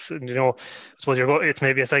 6 weeks. And I suppose it's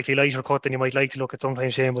maybe a slightly lighter cut than you might like to look at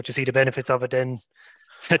sometimes, Shane, but you see the benefits of it then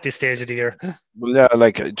at this stage of the year. Well, yeah,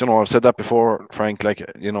 like, you know, I've said that before, Frank, like,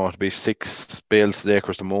 you know, it'd be 6 bales to the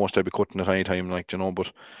acres the most I'd be cutting at any time, like, you know,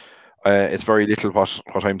 but it's very little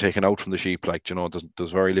what I'm taking out from the sheep, like, you know,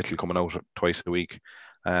 there's very little coming out twice a week.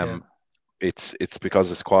 It's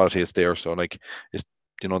because it's quality is there, so like, it's,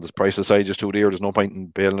 you know, this price aside just too dear, there's no point in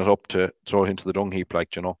baling it up to throw it into the dung heap,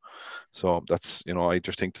 like, you know. So that's, you know, I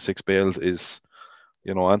just think the 6 bales is,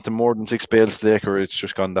 you know, anything more than 6 bales to the acre, it's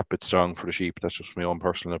just gone that bit strong for the sheep. That's just my own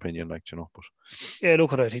personal opinion, like, you know. But yeah,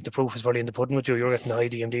 look, I think the proof is probably in the pudding with you. You're getting the high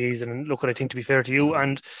DMDs, and look, I think, to be fair to you,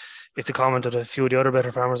 and it's a comment that a few of the other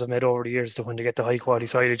better farmers have made over the years, that when they get the high quality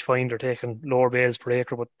silage, fine, they're taking lower bales per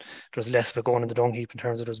acre, but there's less of it going in the dung heap in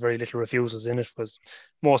terms of there's very little refusals in it, because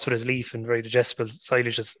most of it is leaf and very digestible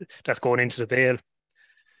silage that's going into the bale.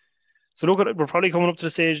 So look, we're probably coming up to the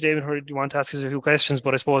stage, David, where you want to ask us a few questions,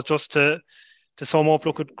 but I suppose just to sum up,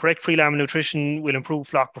 look, at correct pre-lambing nutrition will improve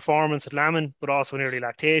flock performance at lambing, but also in early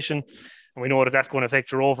lactation. And we know that that's going to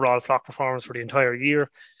affect your overall flock performance for the entire year.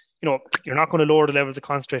 You know, you're not going to lower the levels of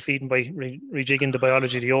concentrate feeding by rejigging the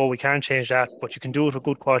biology of the O. We can't change that, but you can do it with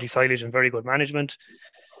good quality silage and very good management.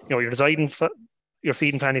 You know, your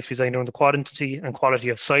feeding plan needs to be designed around the quantity and quality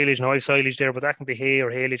of silage. Now, I have silage there, but that can be hay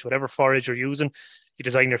or haylage, whatever forage you're using. You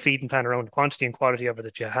design your feeding plan around the quantity and quality of it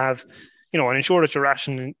that you have. You know, and ensure that your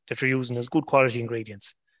ration that you're using has good quality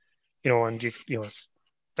ingredients. You know, and you know,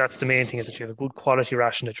 that's the main thing, is that you have a good quality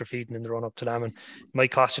ration that you're feeding in the run up to lambing. It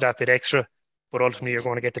might cost you that bit extra, but ultimately you're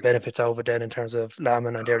going to get the benefits out of it then in terms of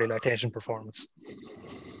lambing and early lactation performance.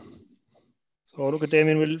 So look, at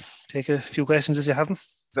Damian, we'll take a few questions if you have them.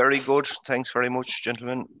 Very good. Thanks very much,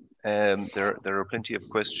 gentlemen. There are plenty of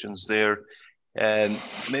questions there.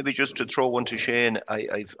 Maybe just to throw one to Shane,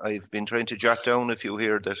 I've been trying to jot down a few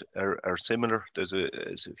here that are similar. There's a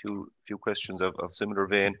few questions of similar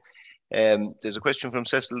vein. There's a question from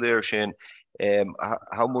Cecil there, Shane.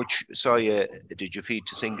 How much soya did you feed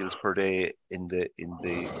to singles per day in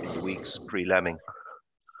the weeks pre-lambing?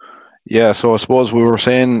 yeah, so I suppose we were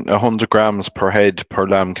saying 100 grams per head per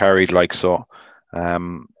lamb carried, like, so.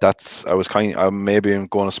 That's, I was maybe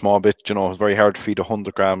going a small bit, you know, it was very hard to feed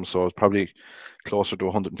 100 grams, so it's probably closer to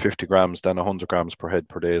 150 grams than 100 grams per head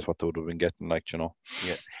per day is what they would have been getting, like, you know.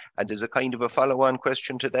 Yeah, and there's a kind of a follow-on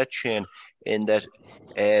question to that, Shane, in that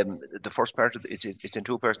the first part of it's in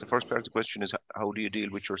two parts. The first part of the question is, how do you deal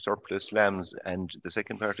with your surplus lambs, and the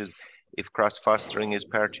second part is, if cross-fostering is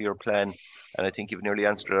part of your plan, and I think you've nearly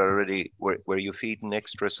answered it already, where you feeding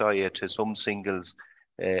extra soya to some singles,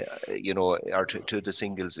 you know, or to the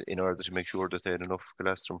singles, in order to make sure that they had enough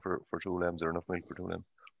colostrum for 2 lambs, or enough milk for 2 lambs.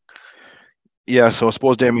 Yeah, so I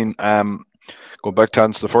suppose, Damien, go back to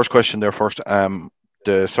answer the first question there first.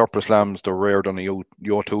 The surplus lambs, they're reared on a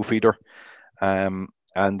Yo2 feeder, and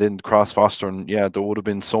then cross fostering, yeah, there would have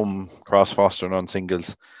been some cross fostering on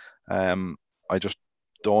singles. I just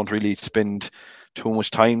don't really spend too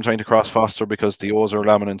much time trying to cross foster, because the O's are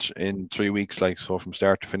lambing in 3 weeks, like, so from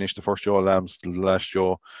start to finish, the first Yo lambs, the last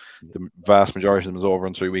Yo, the vast majority of them is over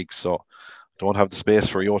in 3 weeks, so don't have the space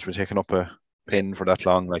for Yo to be taking up a pin for that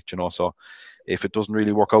long, like, you know. So if it doesn't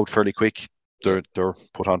really work out fairly quick, they're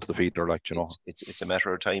put onto the feeder, like, you know. It's a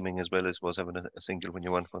matter of timing as well, I suppose, having a single when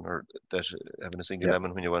you want one, or that having a single lamb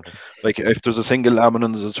when you want it. Like, if there's a single lamb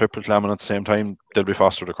and there's a triplet lamb at the same time, they'll be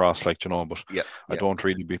fostered across, like, you know. But I don't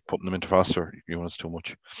really be putting them into foster units too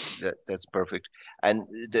much. That's perfect. And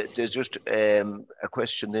there's just a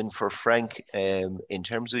question then for Frank, in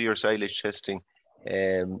terms of your silage testing,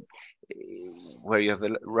 where you have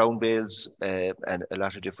round bales and a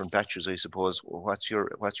lot of different batches, I suppose. What's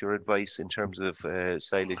your advice in terms of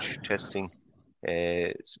silage testing,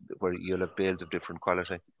 where you'll have bales of different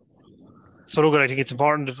quality? So look, I think it's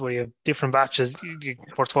important that where you have different batches, you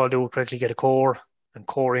first of all do correctly get a core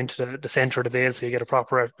into the center of the bale, so you get a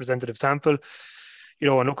proper representative sample. You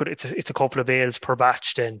know, and look, it's a couple of bales per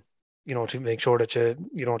batch then, you know, to make sure that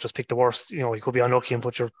you don't just pick the worst. You know, you could be unlucky and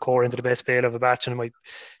put your core into the best bale of a batch, and it might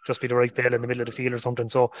just be the right bale in the middle of the field or something.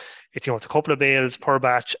 So it's, you know, it's a couple of bales per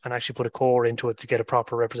batch, and actually put a core into it to get a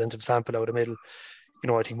proper representative sample out of the middle. You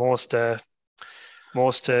know, I think most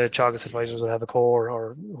Teagasc advisors will have a core,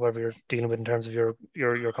 or whoever you're dealing with in terms of your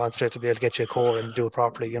concentrate, to be able to get you a core and do it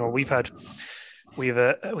properly. You know, we had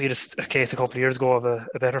a case a couple of years ago of a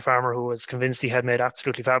better farmer who was convinced he had made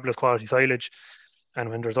absolutely fabulous quality silage, and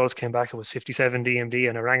when the results came back, it was 57 DMD,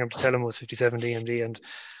 and I rang him to tell him it was 57 DMD, and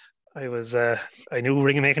I knew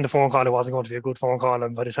making the phone call, it wasn't going to be a good phone call,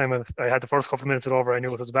 and by the time I had the first couple of minutes it over, I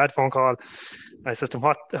knew it was a bad phone call. I said to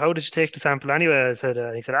him, how did you take the sample anyway? I said,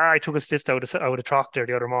 he said, I took his fist out of the trough there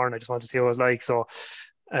the other morning, I just wanted to see what it was like. So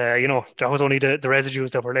that was only the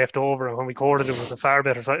residues that were left over, and when we corded it was a far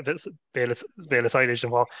better bale of silage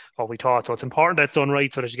than what we thought. So it's important that's done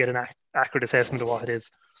right so that you get an accurate assessment of what it is.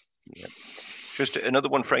 Yeah. Just another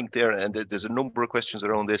one, Frank, there, and there's a number of questions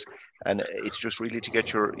around this, and it's just really to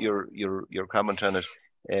get your comment on it.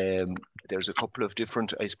 There's a couple of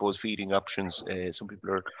different, I suppose, feeding options. Some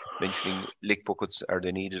people are mentioning lick buckets. Are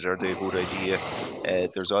they needed? Are they a good idea?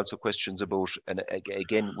 There's also questions about, and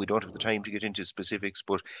again, we don't have the time to get into specifics,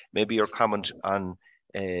 but maybe your comment on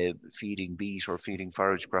feeding beet or feeding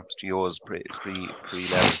forage crops to yours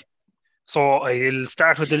pre-lambing. So I'll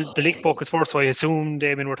start with the lick buckets first. So I assume,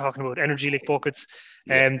 Damien, we're talking about energy lick buckets.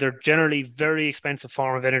 They're generally very expensive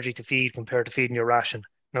form of energy to feed compared to feeding your ration.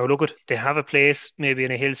 Now, look, they have a place maybe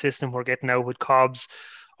in a hill system where getting out with cobs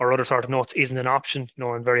or other sort of nuts isn't an option,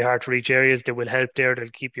 in very hard to reach areas. They will help there. They'll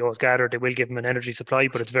keep yours gathered. They will give them an energy supply,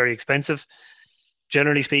 but it's very expensive.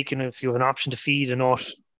 Generally speaking, if you have an option to feed a nut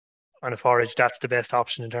on a forage, that's the best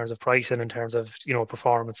option in terms of price and in terms of,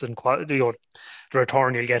 performance and quality, the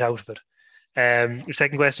return you'll get out of it. Your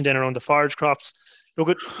second question then around the forage crops. Look,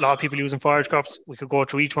 a lot of people using forage crops. We could go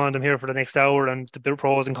through each one of them here for the next hour and the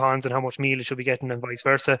pros and cons and how much meal it should be getting and vice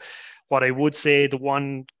versa. What I would say, the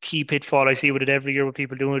one key pitfall I see with it every year with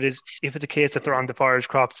people doing it is if it's a case that they're on the forage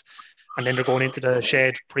crops and then they're going into the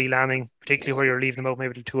shed pre-lambing, particularly where you're leaving them out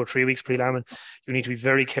maybe 2 or 3 weeks pre-lambing, you need to be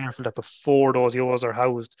very careful that before those ewes are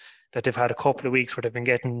housed, that they've had a couple of weeks where they've been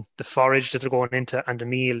getting the forage that they're going into and the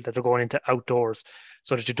meal that they're going into outdoors,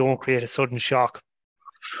 so that you don't create a sudden shock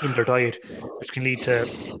in their diet, which can lead to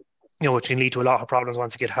a lot of problems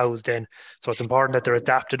once they get housed in. So it's important that they're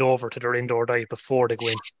adapted over to their indoor diet before they go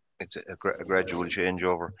in. It's a gradual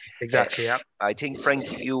changeover. Exactly. Yeah. I think, Frank,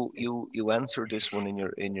 you answered this one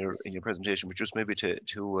in your presentation, but just maybe to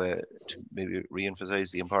maybe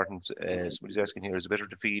re-emphasize the importance. Somebody's asking here: is it better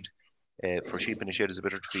to feed for sheep in the shed? Is it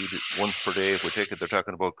better to feed once per day? If we take it, they're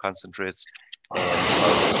talking about concentrates, or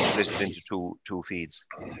split it into two feeds.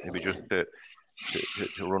 Maybe just to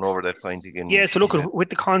run over that point again. Yeah. So look, with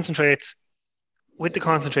the concentrates,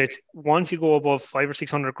 once you go above 500 or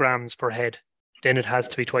 600 grams per head, then it has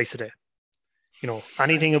to be twice a day.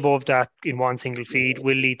 Anything above that in one single feed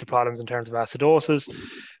will lead to problems in terms of acidosis,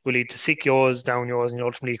 will lead to sick ewes, down ewes, and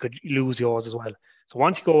ultimately you could lose ewes as well. So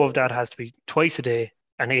once you go above that, it has to be twice a day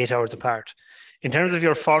and 8 hours apart. In terms of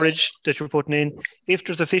your forage that you're putting in, if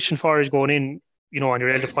there's efficient forage going in, and you're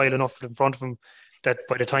able to pile enough in front of them, that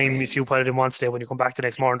by the time, if you pile it in once a day, when you come back the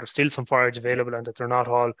next morning, there's still some forage available and that they're not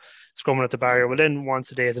all scrumming at the barrier, well then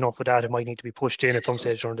once a day is enough of that. It might need to be pushed in at some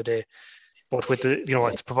stage during the day. But with the,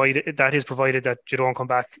 it's provided that you don't come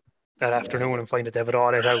back that afternoon and find that they have it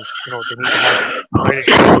all let out. They need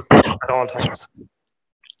to have at all times.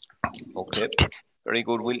 Okay, very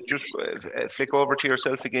good. We'll just flick over to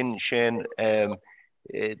yourself again, Shane.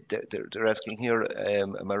 They're asking here,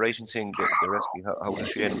 am I right in saying that they're asking how does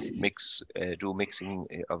Shane do mixing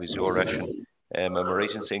of his your ration? Am I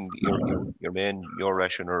right in saying your main your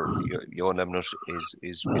ration or your lamb nut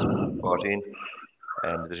is bought in,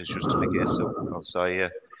 and that it's just in the case of soya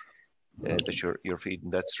that you're feeding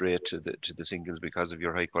that straight to the singles because of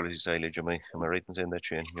your high quality silage? Am I right in saying that,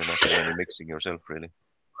 Shane? You're not doing any mixing yourself, really?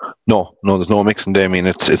 No, there's no mixing there. I mean,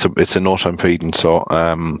 it's a nut I'm feeding. So,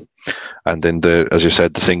 and then as you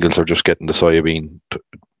said, the singles are just getting the soybean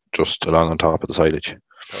just along on top of the silage.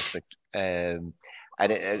 Perfect. And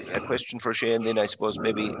a question for Shane then, I suppose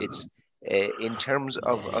maybe it's in terms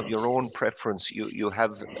of your own preference. You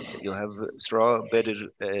have straw bedded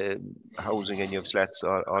housing and you have slats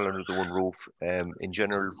all under the one roof. In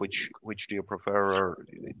general, which do you prefer, or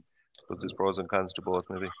there's pros and cons to both,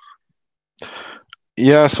 maybe?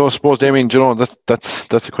 Yeah, so I suppose, Damien,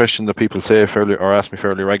 that's a question that people say fairly or ask me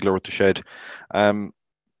fairly regular with the shed. To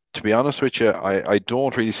be honest with you, I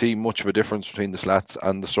don't really see much of a difference between the slats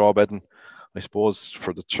and the straw bedding. I suppose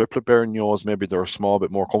for the triplet bearing ewes, maybe they're a small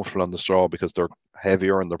bit more comfortable on the straw because they're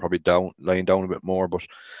heavier and they're probably lying down a bit more. But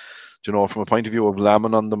from a point of view of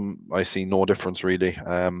lambing on them, I see no difference really.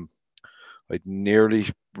 I'd nearly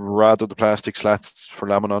rather the plastic slats for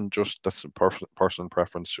lambing on. Just that's a personal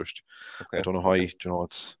preference. Just okay. I don't know how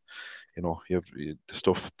it's you have the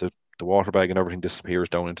stuff, the water bag and everything disappears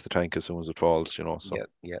down into the tank as soon as it falls. So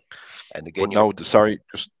yeah. And again,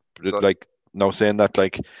 now saying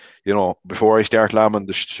that, before I start lambing,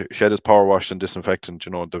 the shed is power washed and disinfectant.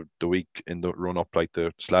 The week in the run up,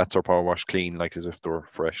 the slats are power washed clean, as if they were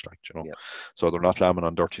fresh. So they're not lambing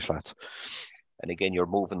on dirty slats. And again, you're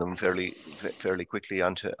moving them fairly quickly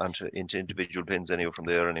into individual pins anyway from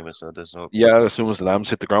there anyway. So there's no. Yeah, as soon as the lambs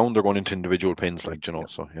hit the ground, they're going into individual pins,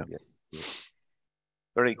 So yeah.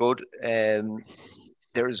 Very good.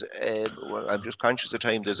 There's, well, I'm just conscious of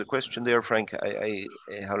time. There's a question there, Frank.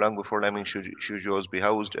 How long before lambing should yours be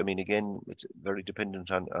housed? I mean, again, it's very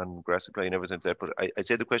dependent on grass supply and everything like that. But I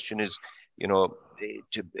say the question is, you know,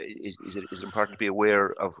 is it important to be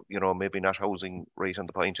aware of, you know, maybe not housing right on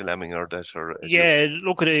the point of lambing or that, or yeah,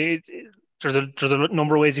 look at it. There's a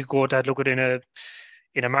number of ways you could go at that. Look at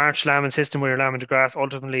in a March lambing system where you're lambing the grass.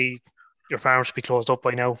 Ultimately, your farm should be closed up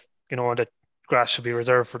by now. You know, and that grass should be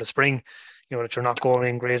reserved for the spring. You know, that you're not going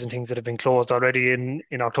in grazing things that have been closed already in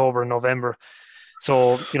October and November.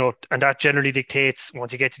 So, you know, and that generally dictates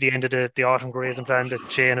once you get to the end of the autumn grazing plan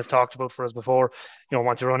that Shane has talked about for us before, you know,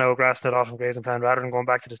 once you run out of grass in that autumn grazing plan, rather than going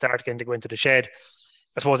back to the start again to go into the shed.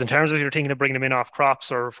 I suppose in terms of if you're thinking of bringing them in off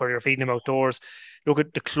crops or for you're feeding them outdoors, look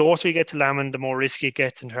at the closer you get to lambing, the more risky it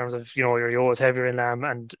gets in terms of, you know, your yaw is heavier in lamb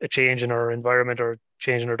and a change in our environment or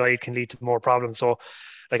change in our diet can lead to more problems. So,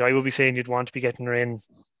 like I would be saying, you'd want to be getting her in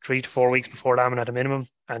 3 to 4 weeks before lambing at a minimum,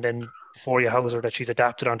 and then before you house her, that she's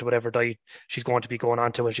adapted onto whatever diet she's going to be going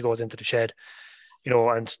on to when she goes into the shed. You know,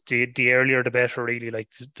 and the earlier the better, really. Like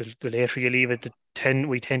the later you leave it,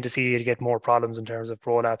 we tend to see you get more problems in terms of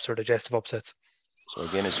prolapse or digestive upsets. So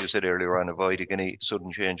again, as you said earlier on, avoiding any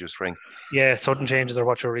sudden changes, Frank. Yeah, sudden changes are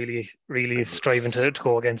what you're really striving to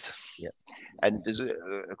go against. Yeah. And there's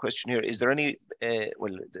a question here. Is there any,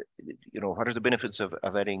 well, you know, what are the benefits of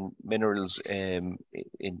adding minerals to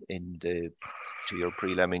your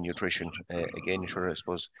pre-lambing nutrition? Again, sure, I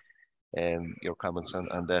suppose your comments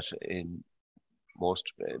on that in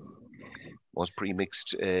most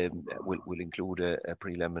pre-mixed will include a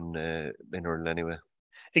pre-lambing mineral anyway.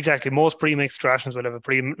 Exactly. Most pre-mixed rations will have a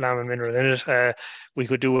pre-lambing mineral in it. We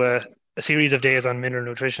could do a series of days on mineral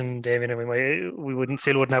nutrition, Damian, and we wouldn't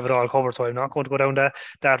have it all covered, so I'm not going to go down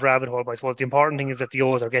that rabbit hole. But I suppose the important thing is that the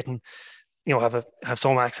ewes are getting, you know, have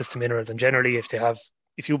some access to minerals, and generally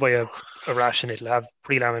if you buy a ration, it'll have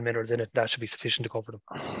pre-lambing minerals in it. That should be sufficient to cover them.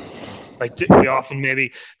 Like we often,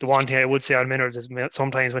 maybe the one thing I would say on minerals is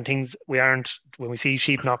sometimes when we see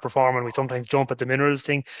sheep not performing, we sometimes jump at the minerals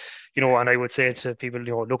thing, you know, and I would say to people,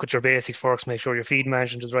 you know, look at your basics first, make sure your feed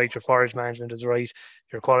management is right, your forage management is right,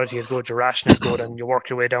 your quality is good, your ration is good, and you work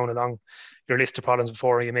your way down along your list of problems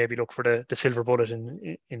before you maybe look for the silver bullet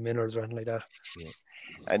in minerals or anything like that. Yeah.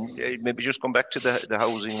 And maybe just come back to the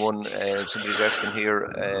housing one. Somebody's asking here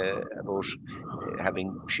about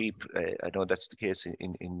having sheep. I know that's the case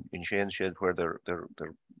in Shane's shed where they're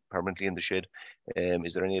permanently in the shed.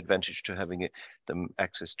 Is there any advantage to having them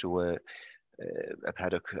access to a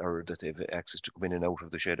paddock, or that they've access to come in and out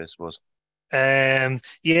of the shed, I suppose? Yeah,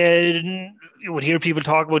 you would hear people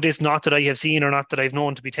talk about this, not that I have seen or not that I've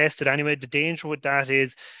known to be tested anyway. The danger with that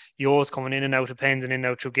is ewes coming in and out of pens and in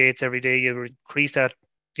and out through gates every day. You increase that,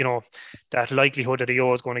 you know, that likelihood that a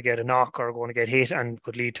ewe is going to get a knock or going to get hit and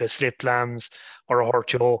could lead to slipped lambs or a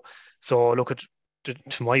hurt ewe. So look at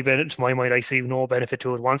to my mind, I see no benefit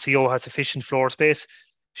to it. Once a ewe has sufficient floor space,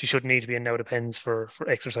 she shouldn't need to be in and out of pens for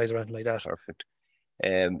exercise or anything like that. Perfect.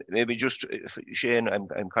 Maybe just Shane,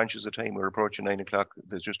 I'm conscious of time. We're approaching 9 o'clock.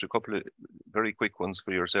 There's just a couple of very quick ones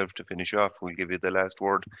for yourself to finish off. We'll give you the last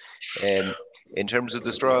word. In terms of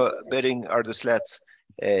the straw bedding or the slats,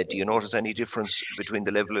 do you notice any difference between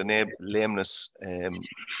the level of lameness on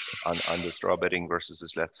the straw bedding versus the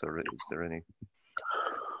slats, or is there any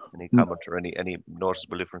comment or any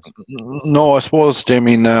noticeable difference? No, I suppose,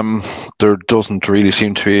 Damien, there doesn't really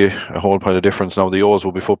seem to be a whole pile of difference. Now the ewes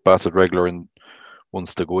will be foot bathed regular, and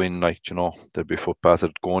once they go in, like, you know, they'll be foot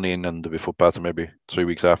bathed going in, and they'll be foot bathed maybe 3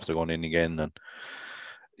 weeks after they're going in again, and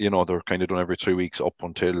you know, they're kind of done every 3 weeks up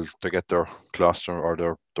until they get their cluster or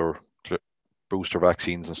their booster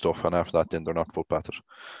vaccines and stuff, and after that then they're not foot bathed.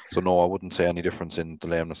 So no, I wouldn't say any difference in the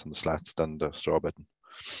lameness and the slats than the straw bedding.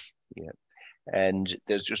 Yeah. And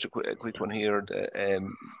there's just a quick one here.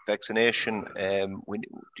 Vaccination. When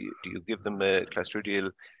do you give them a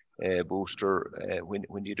Clostridial booster?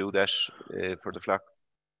 When do you do that for the flock?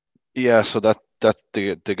 Yeah, so that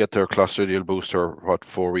they get their Clostridial booster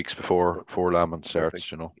 4 weeks before lambing starts.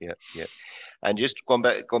 Perfect. You know. Yeah. And just going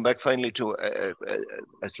back finally to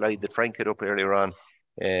a slide that Frank had up earlier on.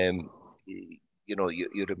 You know, you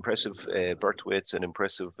had impressive birth weights and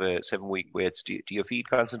impressive 7-week weights. Do you feed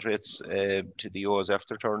concentrates to the ewes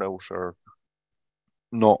after turnout, or?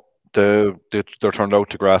 No, they're turned out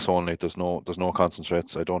to grass only. There's no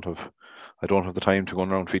concentrates. I don't have the time to go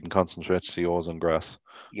around feeding concentrates to ewes and grass.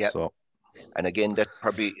 Yeah. So, and again, that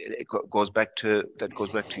probably goes back to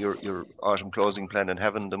your autumn closing plan and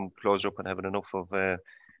having them closed up and having enough of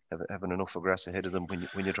grass ahead of them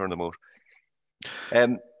when you turn them out.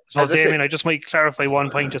 So, Damien, I just might clarify one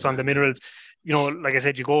point just on the minerals. You know, like I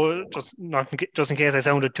said, you go just in case I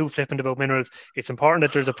sounded too flippant about minerals. It's important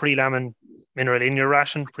that there's a pre-lambing mineral in your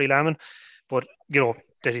ration, pre-lambing. But you know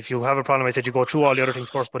that if you have a problem, I said you go through all the other things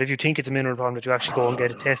first. But if you think it's a mineral problem, that you actually go and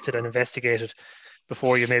get it tested and investigated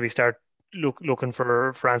before you maybe start looking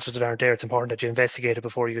for answers that aren't there. It's important that you investigate it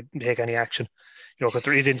before you take any action. You know, because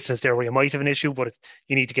there is instances there where you might have an issue, but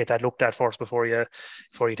you need to get that looked at first before you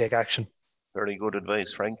take action. Very good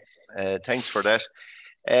advice, Frank. Thanks for that.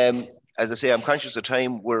 As I say, I'm conscious of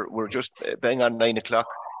time. We're just bang on 9 o'clock.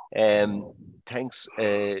 Thanks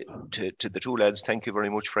to the two lads. Thank you very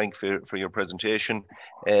much, Frank, for your presentation.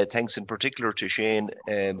 Thanks in particular to Shane.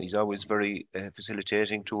 He's always very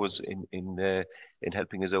facilitating to us in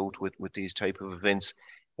helping us out with these type of events.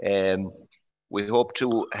 We hope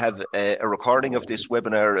to have a recording of this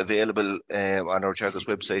webinar available on our Teagasc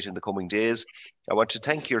website in the coming days. I want to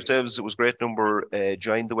thank yourselves. It was a great number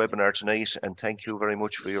joined the webinar tonight, and thank you very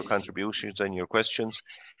much for your contributions and your questions.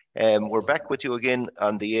 We're back with you again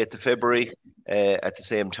on the 8th of February at the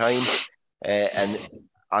same time. And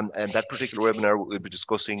on that particular webinar, we'll be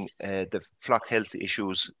discussing the flock health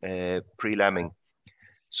issues pre-lambing.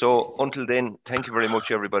 So until then, thank you very much,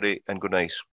 everybody, and good night.